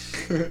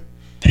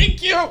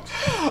 Thank you.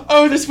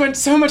 Oh, this went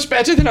so much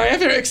better than I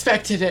ever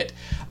expected it.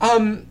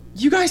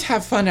 You guys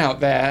have fun out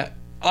there.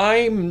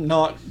 I'm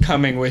not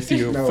coming with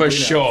you No, for we know.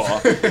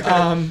 sure.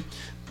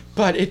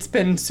 But it's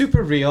been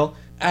super real.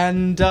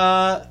 And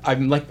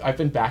I've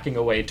been backing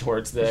away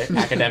towards the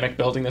academic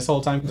building this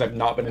whole time because I've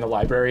not been in the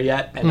library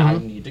yet, and I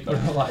need to go to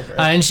the library.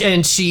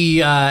 And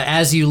she,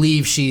 as you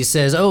leave, she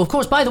says, "Oh, of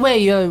course. By the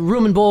way,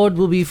 room and board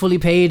will be fully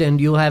paid,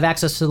 and you'll have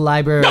access to the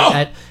library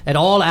at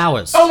all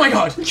hours. Oh my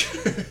god!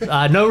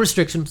 No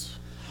restrictions."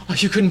 Oh,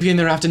 you couldn't be in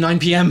there after 9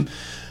 p.m.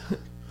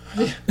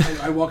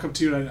 I walk up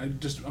to you and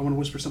I want to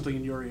whisper something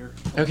in your ear.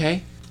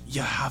 Okay.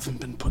 You haven't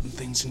been putting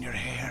things in your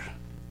hair.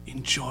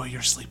 Enjoy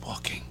your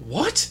sleepwalking.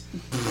 What?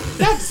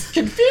 That's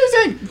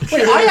confusing.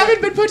 Wait, I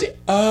haven't been putting.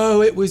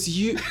 Oh, it was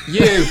you.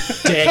 You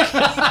dick.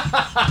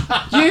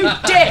 You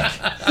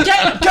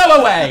dick. Go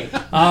away.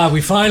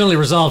 We finally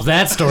resolved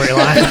that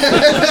storyline.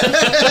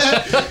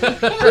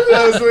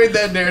 I was worried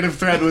that narrative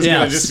thread was Yeah,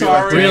 gonna just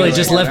sorry. be Really, like,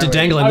 just left it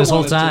dangling this whole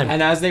wanted to. time.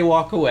 And as they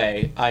walk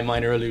away, I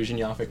minor illusion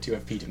Yafik to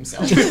have peed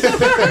himself.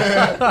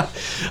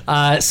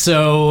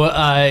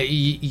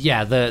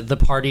 Yeah, the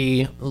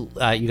party,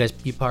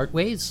 you part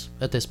ways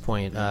at this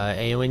point.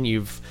 Eowyn,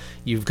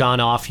 you've gone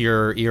off.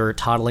 You're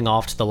toddling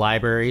off to the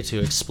library to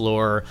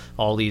explore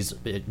all these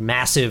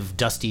massive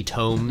dusty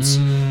tomes.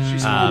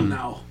 She's home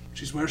now.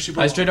 She's where she I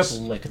belongs. straight up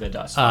lick the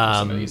dust off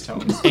some of these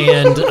tomes.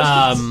 And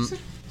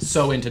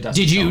So into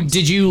dusty tomes.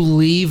 did you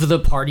leave the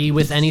party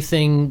with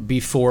anything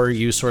before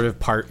you sort of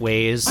part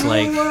ways?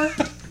 Like,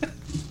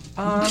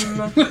 I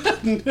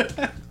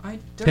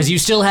don't. because you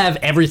still have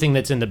everything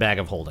that's in the bag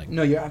of holding.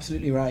 No, you're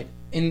absolutely right.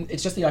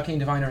 It's just the arcane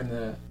diviner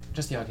and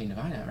just the arcane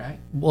diviner, right?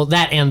 Well,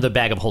 that and the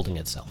bag of holding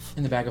itself.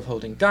 In the bag of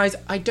holding, guys.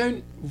 I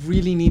don't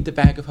really need the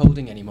bag of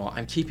holding anymore.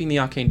 I'm keeping the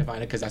arcane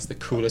diviner because that's the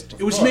coolest.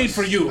 It was made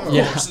for you, of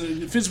Yeah. course.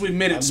 Fizzway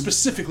made it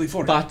specifically for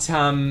you. But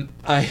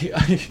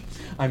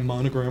I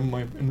monogram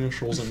my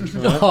initials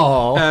into it.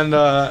 Oh. And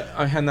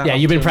I hand that. Yeah, off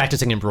you've been to-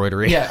 practicing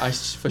embroidery. Yeah, I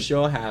for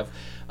sure have.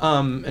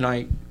 And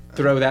I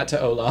throw that to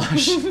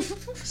Olash.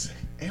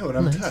 Eowyn,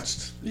 I'm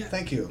touched.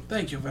 Thank you.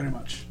 Thank you very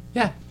much.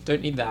 Yeah,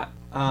 don't need that.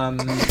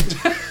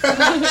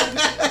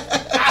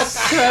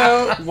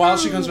 So While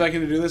she comes back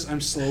in to do this,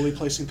 I'm slowly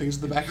placing things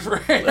in the back of her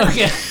hair.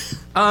 Okay.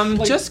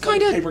 just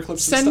like kind paper of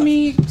clips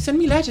and send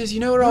me letters. You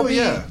know where I'll Oh, be.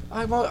 yeah.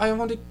 I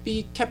want to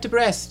be kept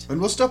abreast. And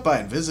we'll stop by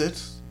and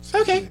visit.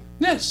 Okay.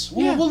 Yes,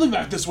 Yeah. we'll be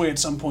back this way at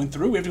some point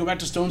through. We have to go back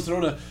to Stone's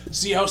Throw to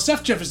see how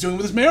Seth Jeff is doing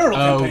with his mayoral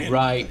campaign.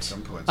 right.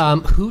 Some point.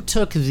 Who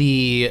took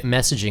the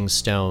messaging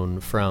stone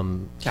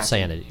from Catherine.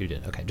 Cyanide? You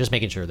did. Okay, just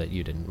making sure that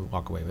you didn't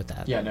walk away with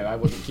that. Yeah, no, I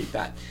wouldn't keep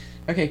that.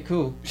 Okay,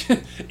 cool.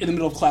 In the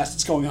middle of class,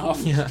 it's going off.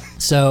 Yeah.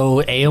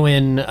 So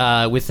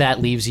Eowyn, with that,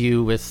 leaves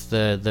you with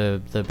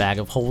the bag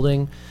of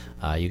holding.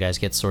 You guys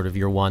get sort of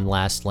your one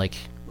last like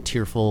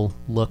tearful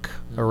look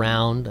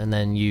around, and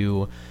then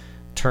you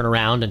turn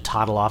around and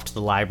toddle off to the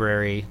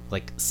library,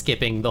 like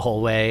skipping the whole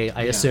way,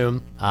 I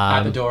assume.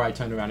 At the door, I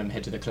turn around and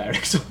head to the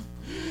clerics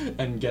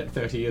and get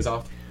 30 years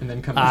off, and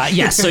then come back.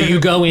 Yes, so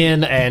you go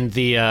in, and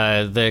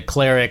the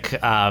cleric,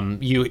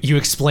 you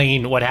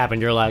explain what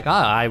happened. You're like,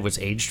 I was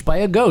aged by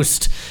a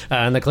ghost,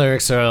 and the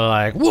clerics are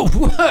like,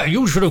 whoa,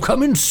 you should have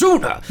come in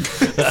sooner.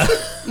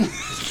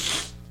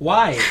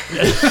 Why?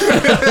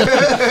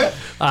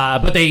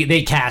 But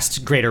they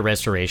cast greater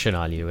restoration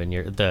on you, and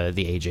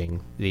the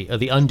aging,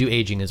 the undue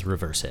aging is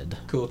reversed.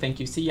 Cool, thank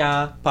you. See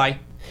ya. Bye.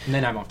 And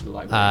then I'm off to the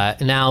library.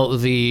 Now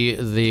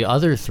the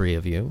other three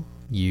of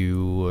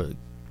you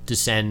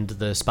descend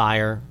the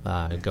spire,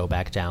 go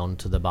back down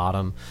to the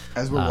bottom.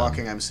 As we're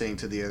walking, I'm saying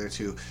to the other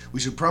two, we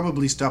should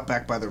probably stop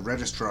back by the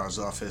registrar's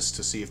office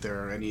to see if there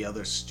are any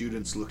other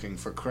students looking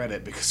for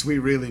credit, because we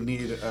really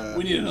need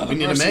We need another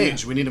a person.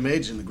 mage. We need a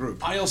mage in the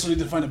group. I also need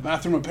to find a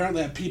bathroom.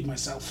 Apparently, I peed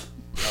myself.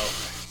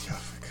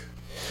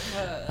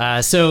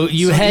 So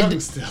you young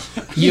head still.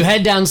 you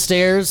head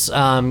downstairs.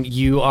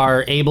 You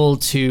are able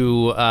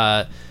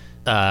to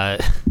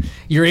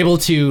you're able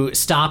to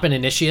stop an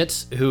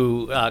initiate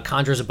who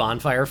conjures a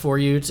bonfire for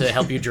you to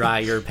help you dry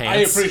your I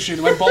pants. appreciate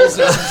it. My balls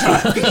are Is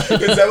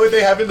that what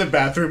they have in the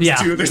bathrooms Yeah.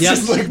 too? There's Yep.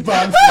 just like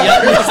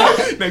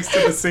bonfires next to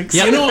the sinks.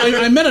 Yep. You know,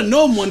 I met a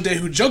gnome one day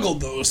who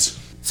juggled those.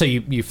 So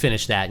you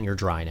finish that and you're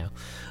dry now.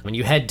 When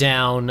you head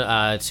down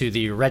to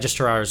the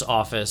registrar's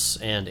office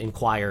and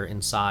inquire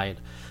inside,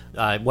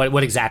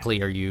 what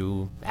exactly are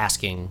you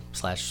asking /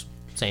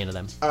 saying to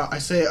them? I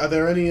say, are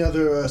there any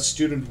other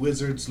student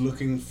wizards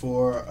looking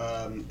for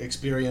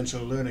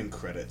experiential learning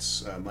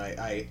credits?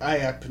 I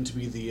happen to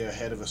be the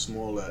head of a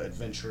small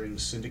adventuring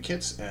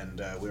syndicate,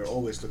 and we're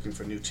always looking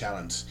for new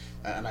talent.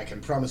 And I can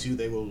promise you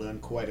they will learn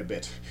quite a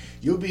bit.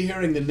 You'll be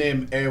hearing the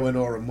name Eowyn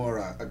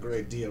Oramora a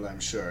great deal,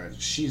 I'm sure.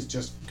 She's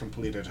just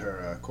completed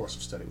her course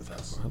of study with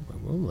us.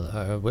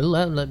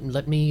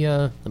 Let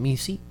me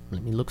see.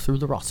 Let me look through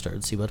the roster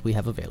and see what we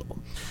have available.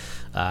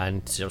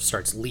 And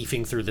starts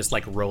leafing through this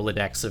like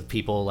Rolodex of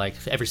people, like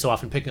every so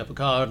often picking up a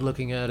card,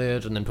 looking at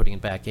it, and then putting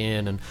it back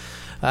in. And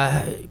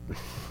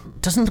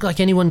doesn't look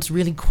like anyone's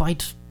really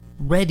quite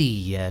ready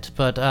yet.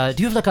 But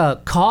do you have like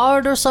a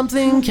card or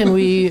something? Can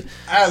we?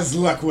 As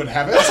luck would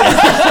have it.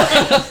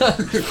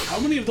 How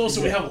many of those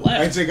do we have I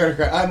left? take out a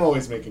card. I'm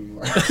always making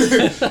more.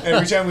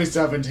 Every time we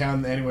stop in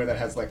town, anywhere that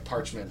has like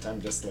parchment, I'm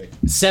just like.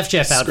 Seth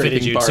Jeff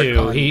outfitted Scraping you bark too.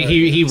 on-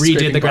 He redid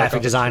scraping the bark graphic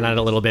off design the on it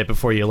a little bit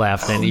before you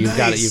left, and you've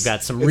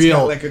got some It's real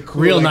got, like, a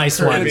cool, real like, nice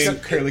ones.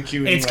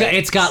 curlicue.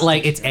 It's got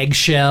like it's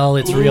eggshell.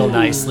 It's real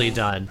nicely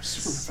done.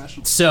 Super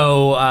professional.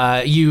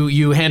 So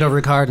you hand over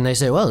a card and they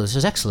say, "Well, this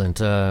is excellent.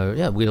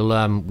 Yeah,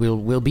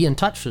 we'll be in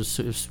touch as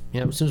soon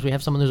as we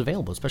have someone who's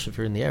available, especially if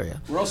you're in the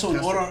area." We're also an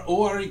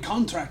ORE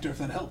contractor, if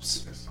that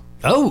helps.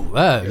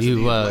 Oh,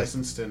 you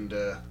licensed and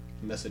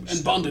messaged.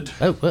 And bonded.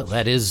 oh well,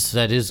 that is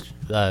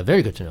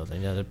very good to know.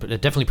 Then it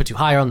definitely puts you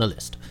higher on the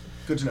list.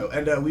 Good to know.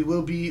 And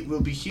we'll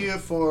be here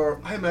for.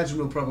 I imagine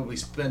we'll probably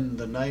spend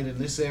the night in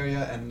this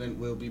area, and then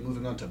we'll be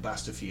moving on to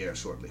Bastafier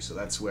shortly. So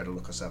that's where to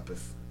look us up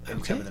if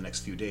anytime in the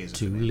next few days. if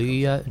the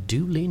name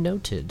Duly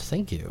noted.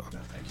 Thank you.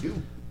 comes. Thank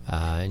you.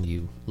 And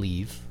you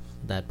leave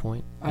at that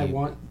point. I You-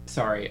 want I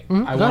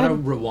go want to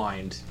ahead.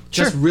 rewind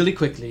Sure. just really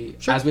quickly.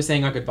 Sure. As we're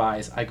saying our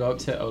goodbyes, I go up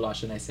to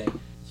Olash and I say,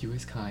 "You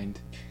is kind.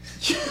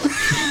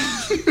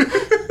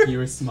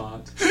 You is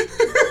smart.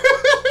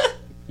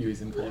 You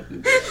is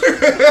important."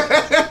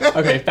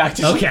 Okay, back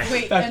to Okay.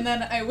 Wait, Back- and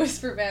then I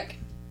whisper back,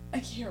 I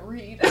can't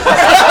read.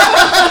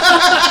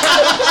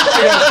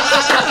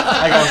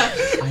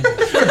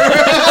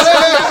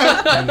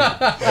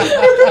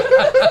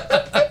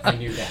 I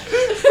knew that.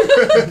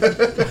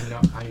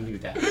 I knew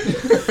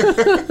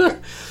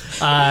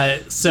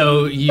that.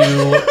 So you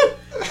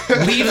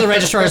leave the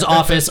registrar's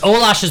office.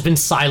 Olash has been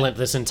silent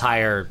this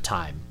entire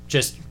time,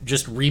 just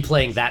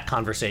replaying that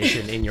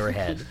conversation in your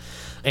head.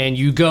 And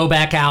you go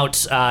back out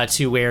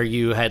to where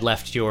you had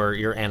left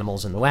your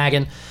animals in the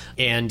wagon,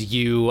 and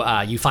you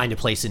find a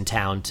place in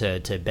town to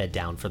bed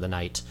down for the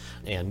night,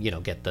 and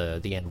get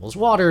the animals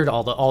watered,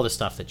 all the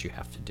stuff that you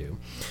have to do.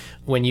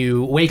 When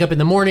you wake up in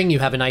the morning, you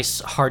have a nice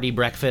hearty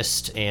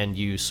breakfast, and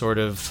you sort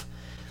of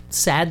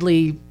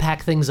sadly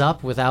pack things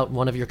up without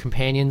one of your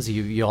companions.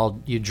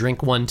 You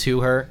drink one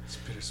to her. It's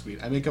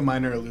bittersweet. I make a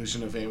minor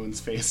illusion of Eowyn's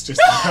face just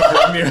to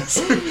cover it near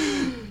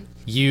us.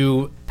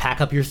 You pack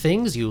up your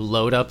things, you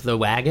load up the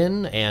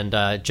wagon, and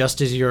just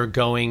as you're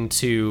going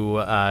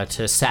to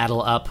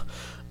saddle up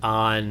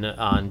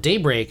on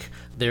daybreak,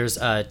 there's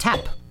a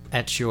tap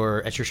at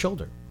your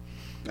shoulder.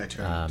 I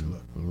turn to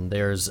look.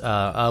 There's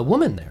a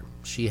woman there.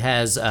 She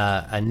has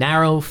a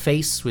narrow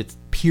face with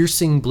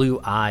piercing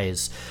blue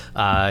eyes.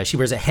 She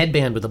wears a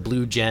headband with a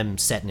blue gem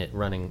set in it,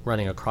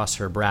 running across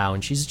her brow,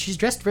 and she's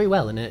dressed very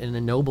well in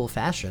a noble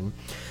fashion.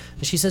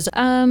 She says,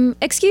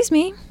 Excuse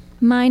me.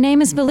 My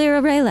name is Valera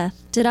Rayleth.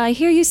 Did I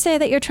hear you say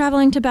that you're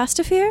traveling to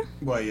Bastafier?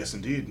 Why, yes,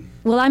 indeed.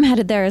 Well, I'm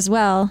headed there as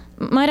well.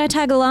 Might I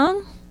tag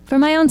along? For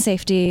my own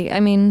safety. I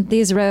mean,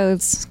 these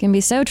roads can be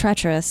so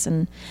treacherous,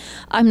 and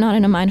I'm not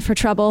in a mind for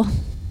trouble.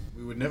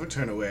 We would never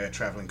turn away a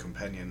traveling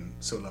companion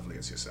so lovely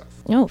as yourself.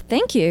 Oh,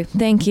 thank you.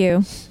 Thank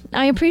you.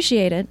 I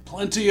appreciate it.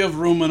 Plenty of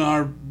room in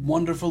our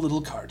wonderful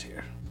little cart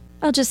here.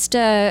 I'll just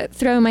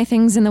throw my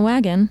things in the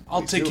wagon.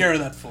 I'll take care of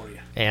that for you.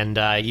 and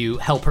you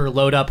help her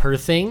load up her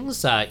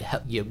things.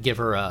 You give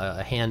her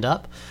a hand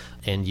up,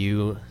 and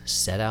you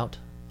set out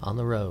on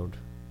the road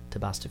to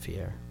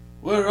Bastafier.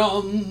 We're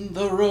on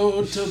the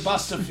road to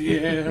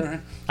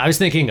Bastafier. I was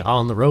thinking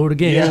on the road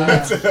again.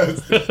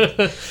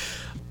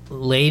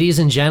 Ladies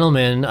and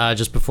gentlemen,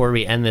 just before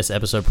we end this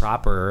episode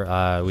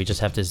proper, we just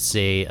have to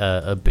say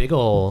a big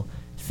ol'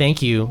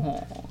 thank you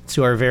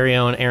to our very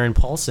own Aaron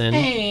Paulson,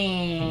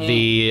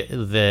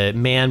 the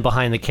man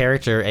behind the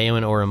character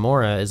Eowyn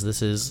Oramora, as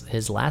this is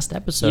his last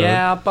episode.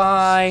 Yeah,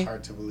 bye.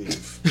 Hard to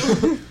believe.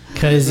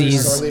 Because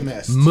he's Sorely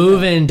missed.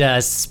 moving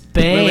to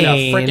Spain. Moving to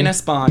frickin'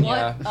 Espana. What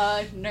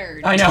a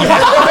nerd. I know.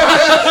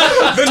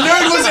 The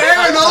nerd was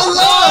Aaron all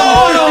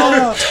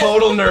along!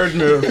 Total nerd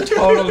move.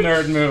 Total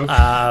nerd move.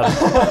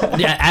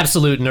 Yeah,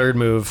 absolute nerd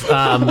move.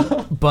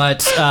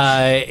 But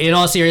in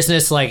all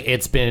seriousness, like,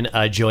 it's been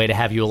a joy to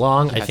have you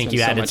along. I think been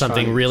you so added much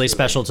something fun. really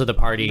special to the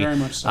party. Very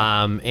much so.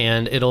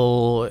 And there's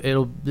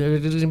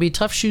gonna be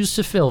tough shoes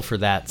to fill for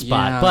that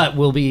spot. Yeah. But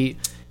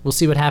we'll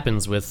see what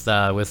happens with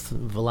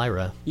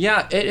Valira.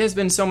 Yeah, it has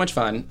been so much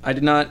fun. I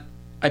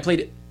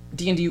played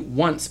D&D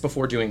once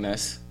before doing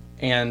this,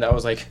 and I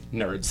was like,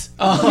 nerds.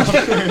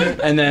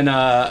 And then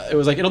it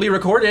was like, it'll be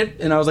recorded,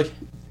 and I was like,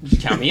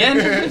 count me in.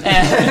 And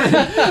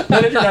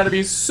then it turned out to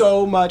be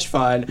so much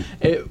fun.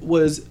 It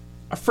was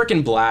a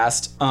freaking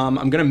blast.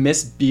 I'm gonna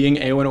miss being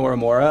Eowyn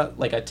Oramora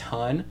like a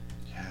ton,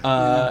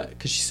 because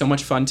she's so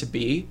much fun to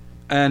be,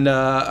 and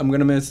I'm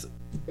gonna miss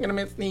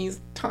these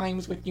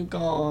times with you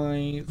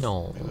guys.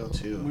 No. I will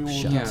too. We will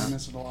Yeah.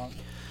 miss it a lot.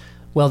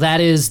 Well,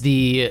 that is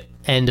the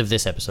end of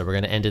this episode. We're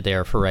going to end it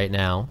there for right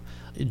now.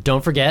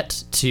 Don't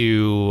forget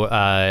to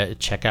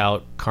check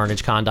out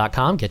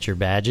CarnageCon.com, get your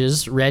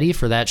badges ready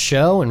for that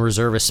show, and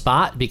reserve a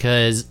spot,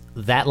 because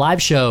that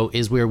live show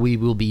is where we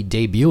will be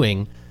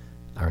debuting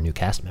our new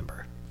cast member.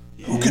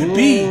 Who could it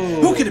be?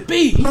 Who could it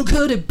be? Who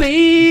could it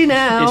be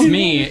now? It's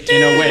me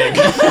in a wig.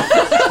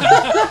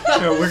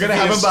 No, we're gonna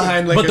have him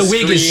behind like But a the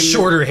wig is screen.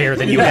 shorter hair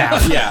than you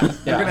have. Yeah.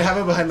 We're gonna have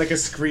him behind like a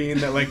screen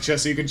that like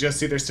just so you can just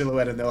see their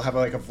silhouette, and they'll have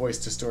like a voice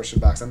distortion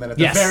box, and then at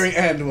the Yes. very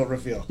end we'll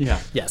reveal. Yeah.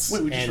 Yes.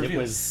 Wait, we just and it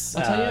revealed. was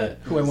I'll tell you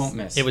who I won't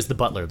miss. it was the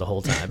butler the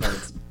whole time.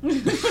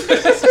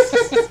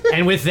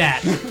 And with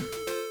that,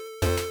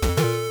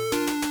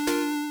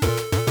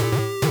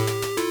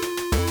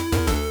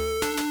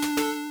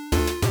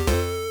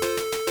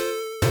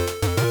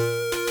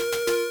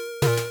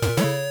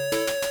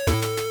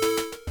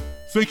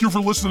 Thank you for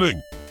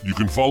listening. You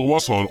can follow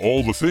us on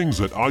all the things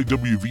at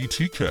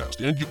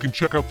IWVTcast, and you can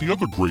check out the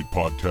other great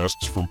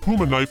podcasts from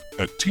Puma Knife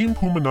at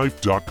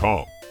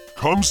teampumaknife.com.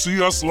 Come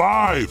see us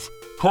live!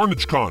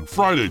 CarnageCon,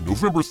 Friday,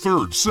 November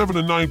 3rd, 7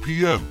 and 9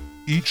 p.m.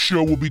 Each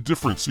show will be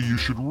different, so you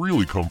should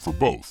really come for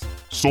both.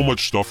 So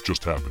much stuff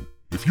just happened.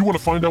 If you want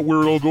to find out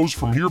where it all goes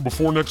from here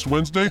before next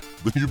Wednesday,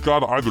 then you've got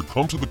to either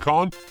come to the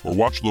con or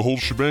watch the whole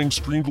shebang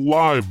streamed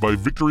live by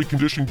Victory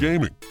Condition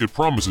Gaming. It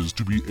promises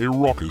to be a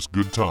raucous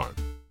good time.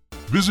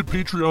 Visit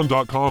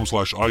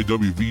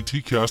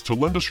patreon.com/IWVTcast to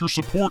lend us your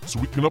support so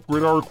we can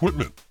upgrade our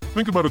equipment.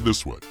 Think about it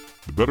this way.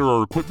 The better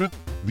our equipment,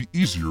 the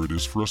easier it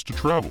is for us to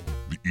travel.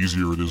 The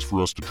easier it is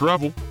for us to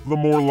travel, the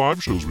more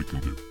live shows we can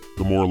do.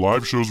 The more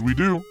live shows we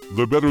do,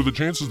 the better the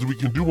chances that we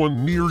can do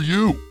one near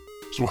you.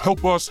 So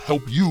help us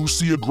help you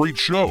see a great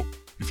show.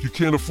 If you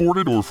can't afford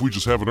it, or if we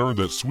just haven't earned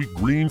that sweet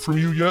green from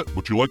you yet,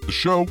 but you like the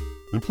show,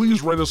 then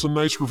please write us a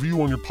nice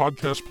review on your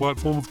podcast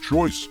platform of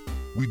choice.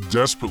 We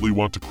desperately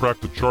want to crack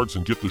the charts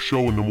and get the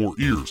show into more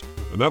ears,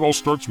 and that all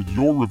starts with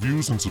your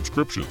reviews and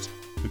subscriptions.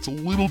 It's a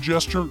little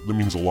gesture that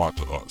means a lot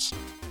to us.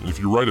 And if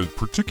you write a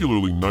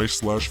particularly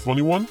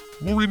nice/funny one,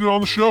 we'll read it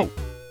on the show.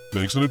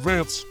 Thanks in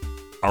advance.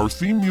 Our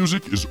theme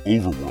music is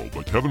Overworld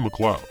by Kevin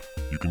MacLeod.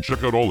 You can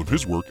check out all of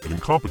his work at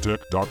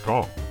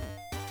Incompetech.com.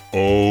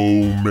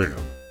 Oh man,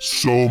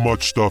 so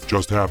much stuff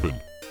just happened.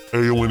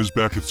 Eowyn is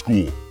back at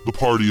school, the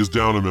party is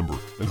down a member,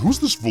 and who's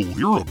this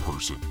Valira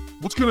person?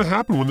 What's gonna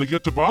happen when they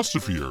get to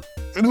Bostafir?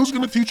 And who's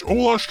gonna teach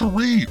Olash to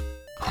read?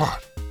 God,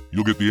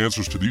 you'll get the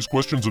answers to these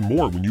questions and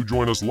more when you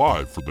join us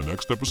live for the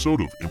next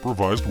episode of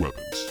Improvised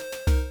Weapons.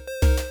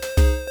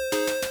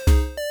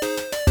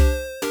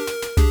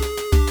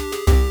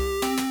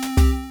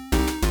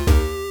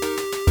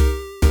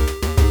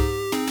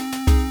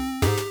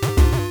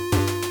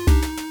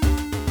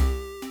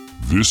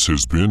 This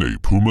has been a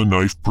Puma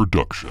Knife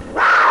production.